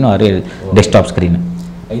mobile screen are A desktop screen.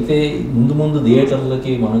 అయితే ముందు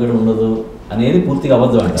థియేటర్లకి మనుగడ ఉండదు అనేది పూర్తిగా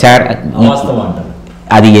అబద్ధం సార్. వాస్తవం అంటారు.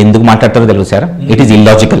 అది ఎందుకు మాట్లాడతారో తెలుసు sir. It is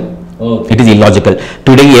illogical. It is illogical.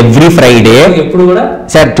 Today every Friday ఎప్పుడు కూడా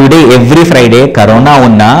sir, today every Friday corona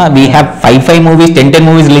ఉన్నా we have 5 movies 10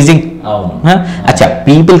 movies releasing. అచ్చా,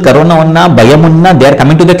 పీపుల్ కరోనా ఉన్నా భయం ఉన్నా they are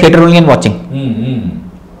coming to the theatre only and watching.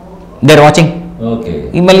 They are watching.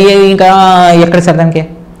 మళ్ళీ ఇంకా ఎక్కడ సార్ దానికి?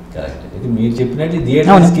 మీరు చెప్పినట్టు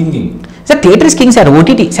sir theatre is king sir.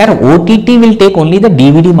 OTT sir, OTT will take only the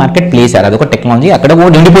DVD market place sir. అదొక టెక్నాలజీ, అక్కడ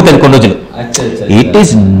కూడా నిండిపోతుంది కొన్ని రోజులు. It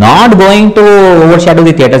is not going to over shadow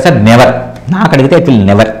the theatre sir, never. నాకు అడిగితే it will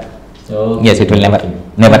never. Yes, it will never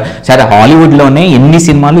never sir. హాలీవుడ్లోనే ఎన్ని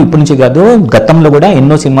సినిమాలు ఇప్పటి నుంచి కాదు, గతంలో కూడా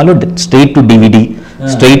ఎన్నో సినిమాలు straight to DVD,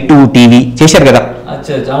 straight to TV చేశారు కదా.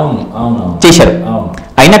 చేశారు,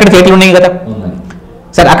 అయినా అక్కడ థియేటర్లు ఉన్నాయి కదా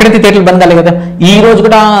సార్. అక్కడైతే థియేటర్లు బంద్ కాలే కదా. ఈ రోజు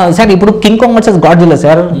కూడా సార్ ఇప్పుడు king Kong versus Godzilla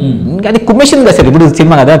sir, అది కుమ్మేషన్ కదా సార్ ఇప్పుడు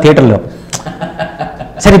సినిమా కదా థియేటర్లో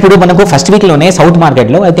సార్. ఇప్పుడు మనకు ఫస్ట్ వీక్లోనే సౌత్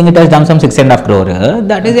మార్కెట్లో I think it has done some 6.5 crore.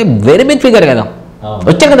 That is a very big figure కదా.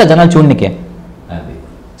 వచ్చారు కదా జనాలు చూడడానికి.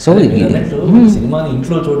 సో సినిమాని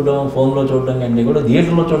ఇంట్లో చూడడం, ఫోన్ లో చూడడం కంటే కూడా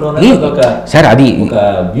థియేటర్లో చూడడం సార్ అది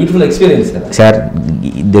బ్యూటిఫుల్ ఎక్స్పీరియన్స్ కదా sir.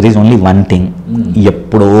 There is only one thing.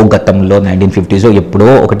 ఎప్పుడో గతంలో 1950s ఎప్పుడో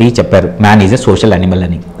ఒకటి చెప్పారు, man is a social animal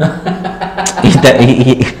అని.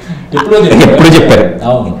 ఎప్పుడు చెప్పారు.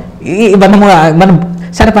 మనం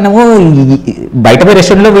సార్ మనము బయట పోయి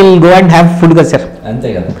రెస్టారెంట్లో will go and have food కదా సార్. అంతే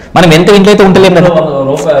కదా, మనం ఎంత ఇంట్లో అయితే ఉండలేము కదా.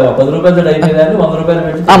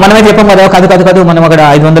 మనమే చెప్పాం కదా, కాదు కాదు కాదు మనం అక్కడ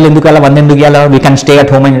 500 ఎందుకు అలా 100 ఎందుకు అలా we can stay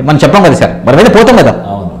at home అని మనం చెప్పాం కదా సార్. మనమైతే పోతాం కదా.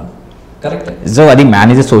 సో అది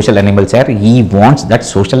man is a social animal sir. He wants that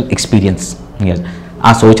social experience.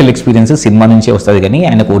 ఆ సోషల్ ఎక్స్పీరియన్స్ సినిమా నుంచే వస్తుంది కానీ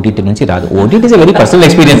ఆయనకు ఓటీటీ నుంచి రాదు. OTT is a very personal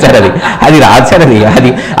experience sir. అది రాదు సార్.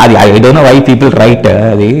 అది అది I don't know why people right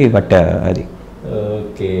అది, బట్ అది.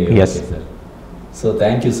 Yes sir. So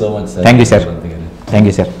thank you so much sir. Thank you sir. Thank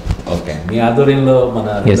you sir. Okay, మీ ఆధ్వర్యంలో మన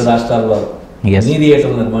రెండు రాష్ట్రాల్లో నీ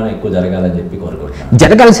థియేటర్ నిర్మాణం ఎక్కువ జరగాలని చెప్పి కోరుకుంటున్నాను.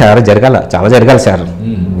 జరగాలి సార్, జరగాల, చాలా జరగాలి సార్.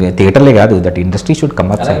 థియేటర్లే కాదు, that industry should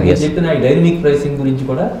come up sir. చెప్పిన ఈ డైనమిక్ ప్రైసింగ్ గురించి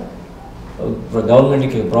కూడా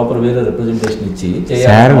గవర్నమెంట్కి ప్రాపర్ వేలో రిప్రజెంటేషన్ ఇచ్చి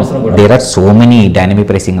sir. There are so many dynamic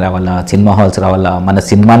pricing రావాలా, సినిమా హాల్స్ రావాలా, మన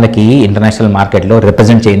సినిమాలకి ఇంటర్నేషనల్ మార్కెట్లో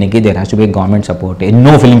రిప్రజెంట్ చేయడానికి there has to be government support.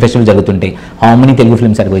 ఎన్నో ఫిల్మ్ ఫెస్టివల్ జరుగుతుంటాయి. How many Telugu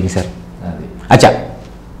films are going sir? అచ్చా,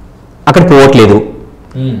 అక్కడ పోవట్లేదు.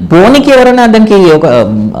 పోనీకి ఎవరైనా దానికి ఒక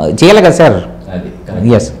చేయాలి కదా సార్.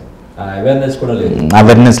 ఎస్,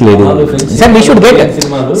 అవేర్నెస్ లేదు sir. We should get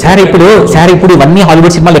sir. ఇప్పుడు ఇవన్నీ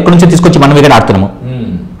హాలీవుడ్ సినిమాలు ఎక్కడి నుంచో తీసుకొచ్చి మనం ఇక్కడ ఆడుతున్నాము.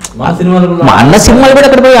 మా అన్న సినిమాలు కూడా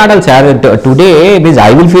అక్కడ పోయి ఆడాలి sir. Today I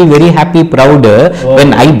will feel very happy, proud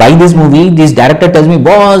when I by this movie. This director tells me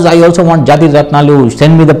boss I also want జాతి రత్నాలు,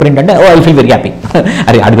 సెండ్ మీ ద ప్రింట్ అంటే I will feel very happy.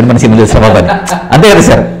 అరే అడుగుని మన సినిమా చూస్తాం బాబా, అంతే కదా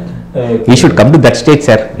sir. We should come to that stage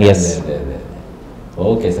sir. Yes.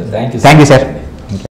 Okay sir, thank you sir.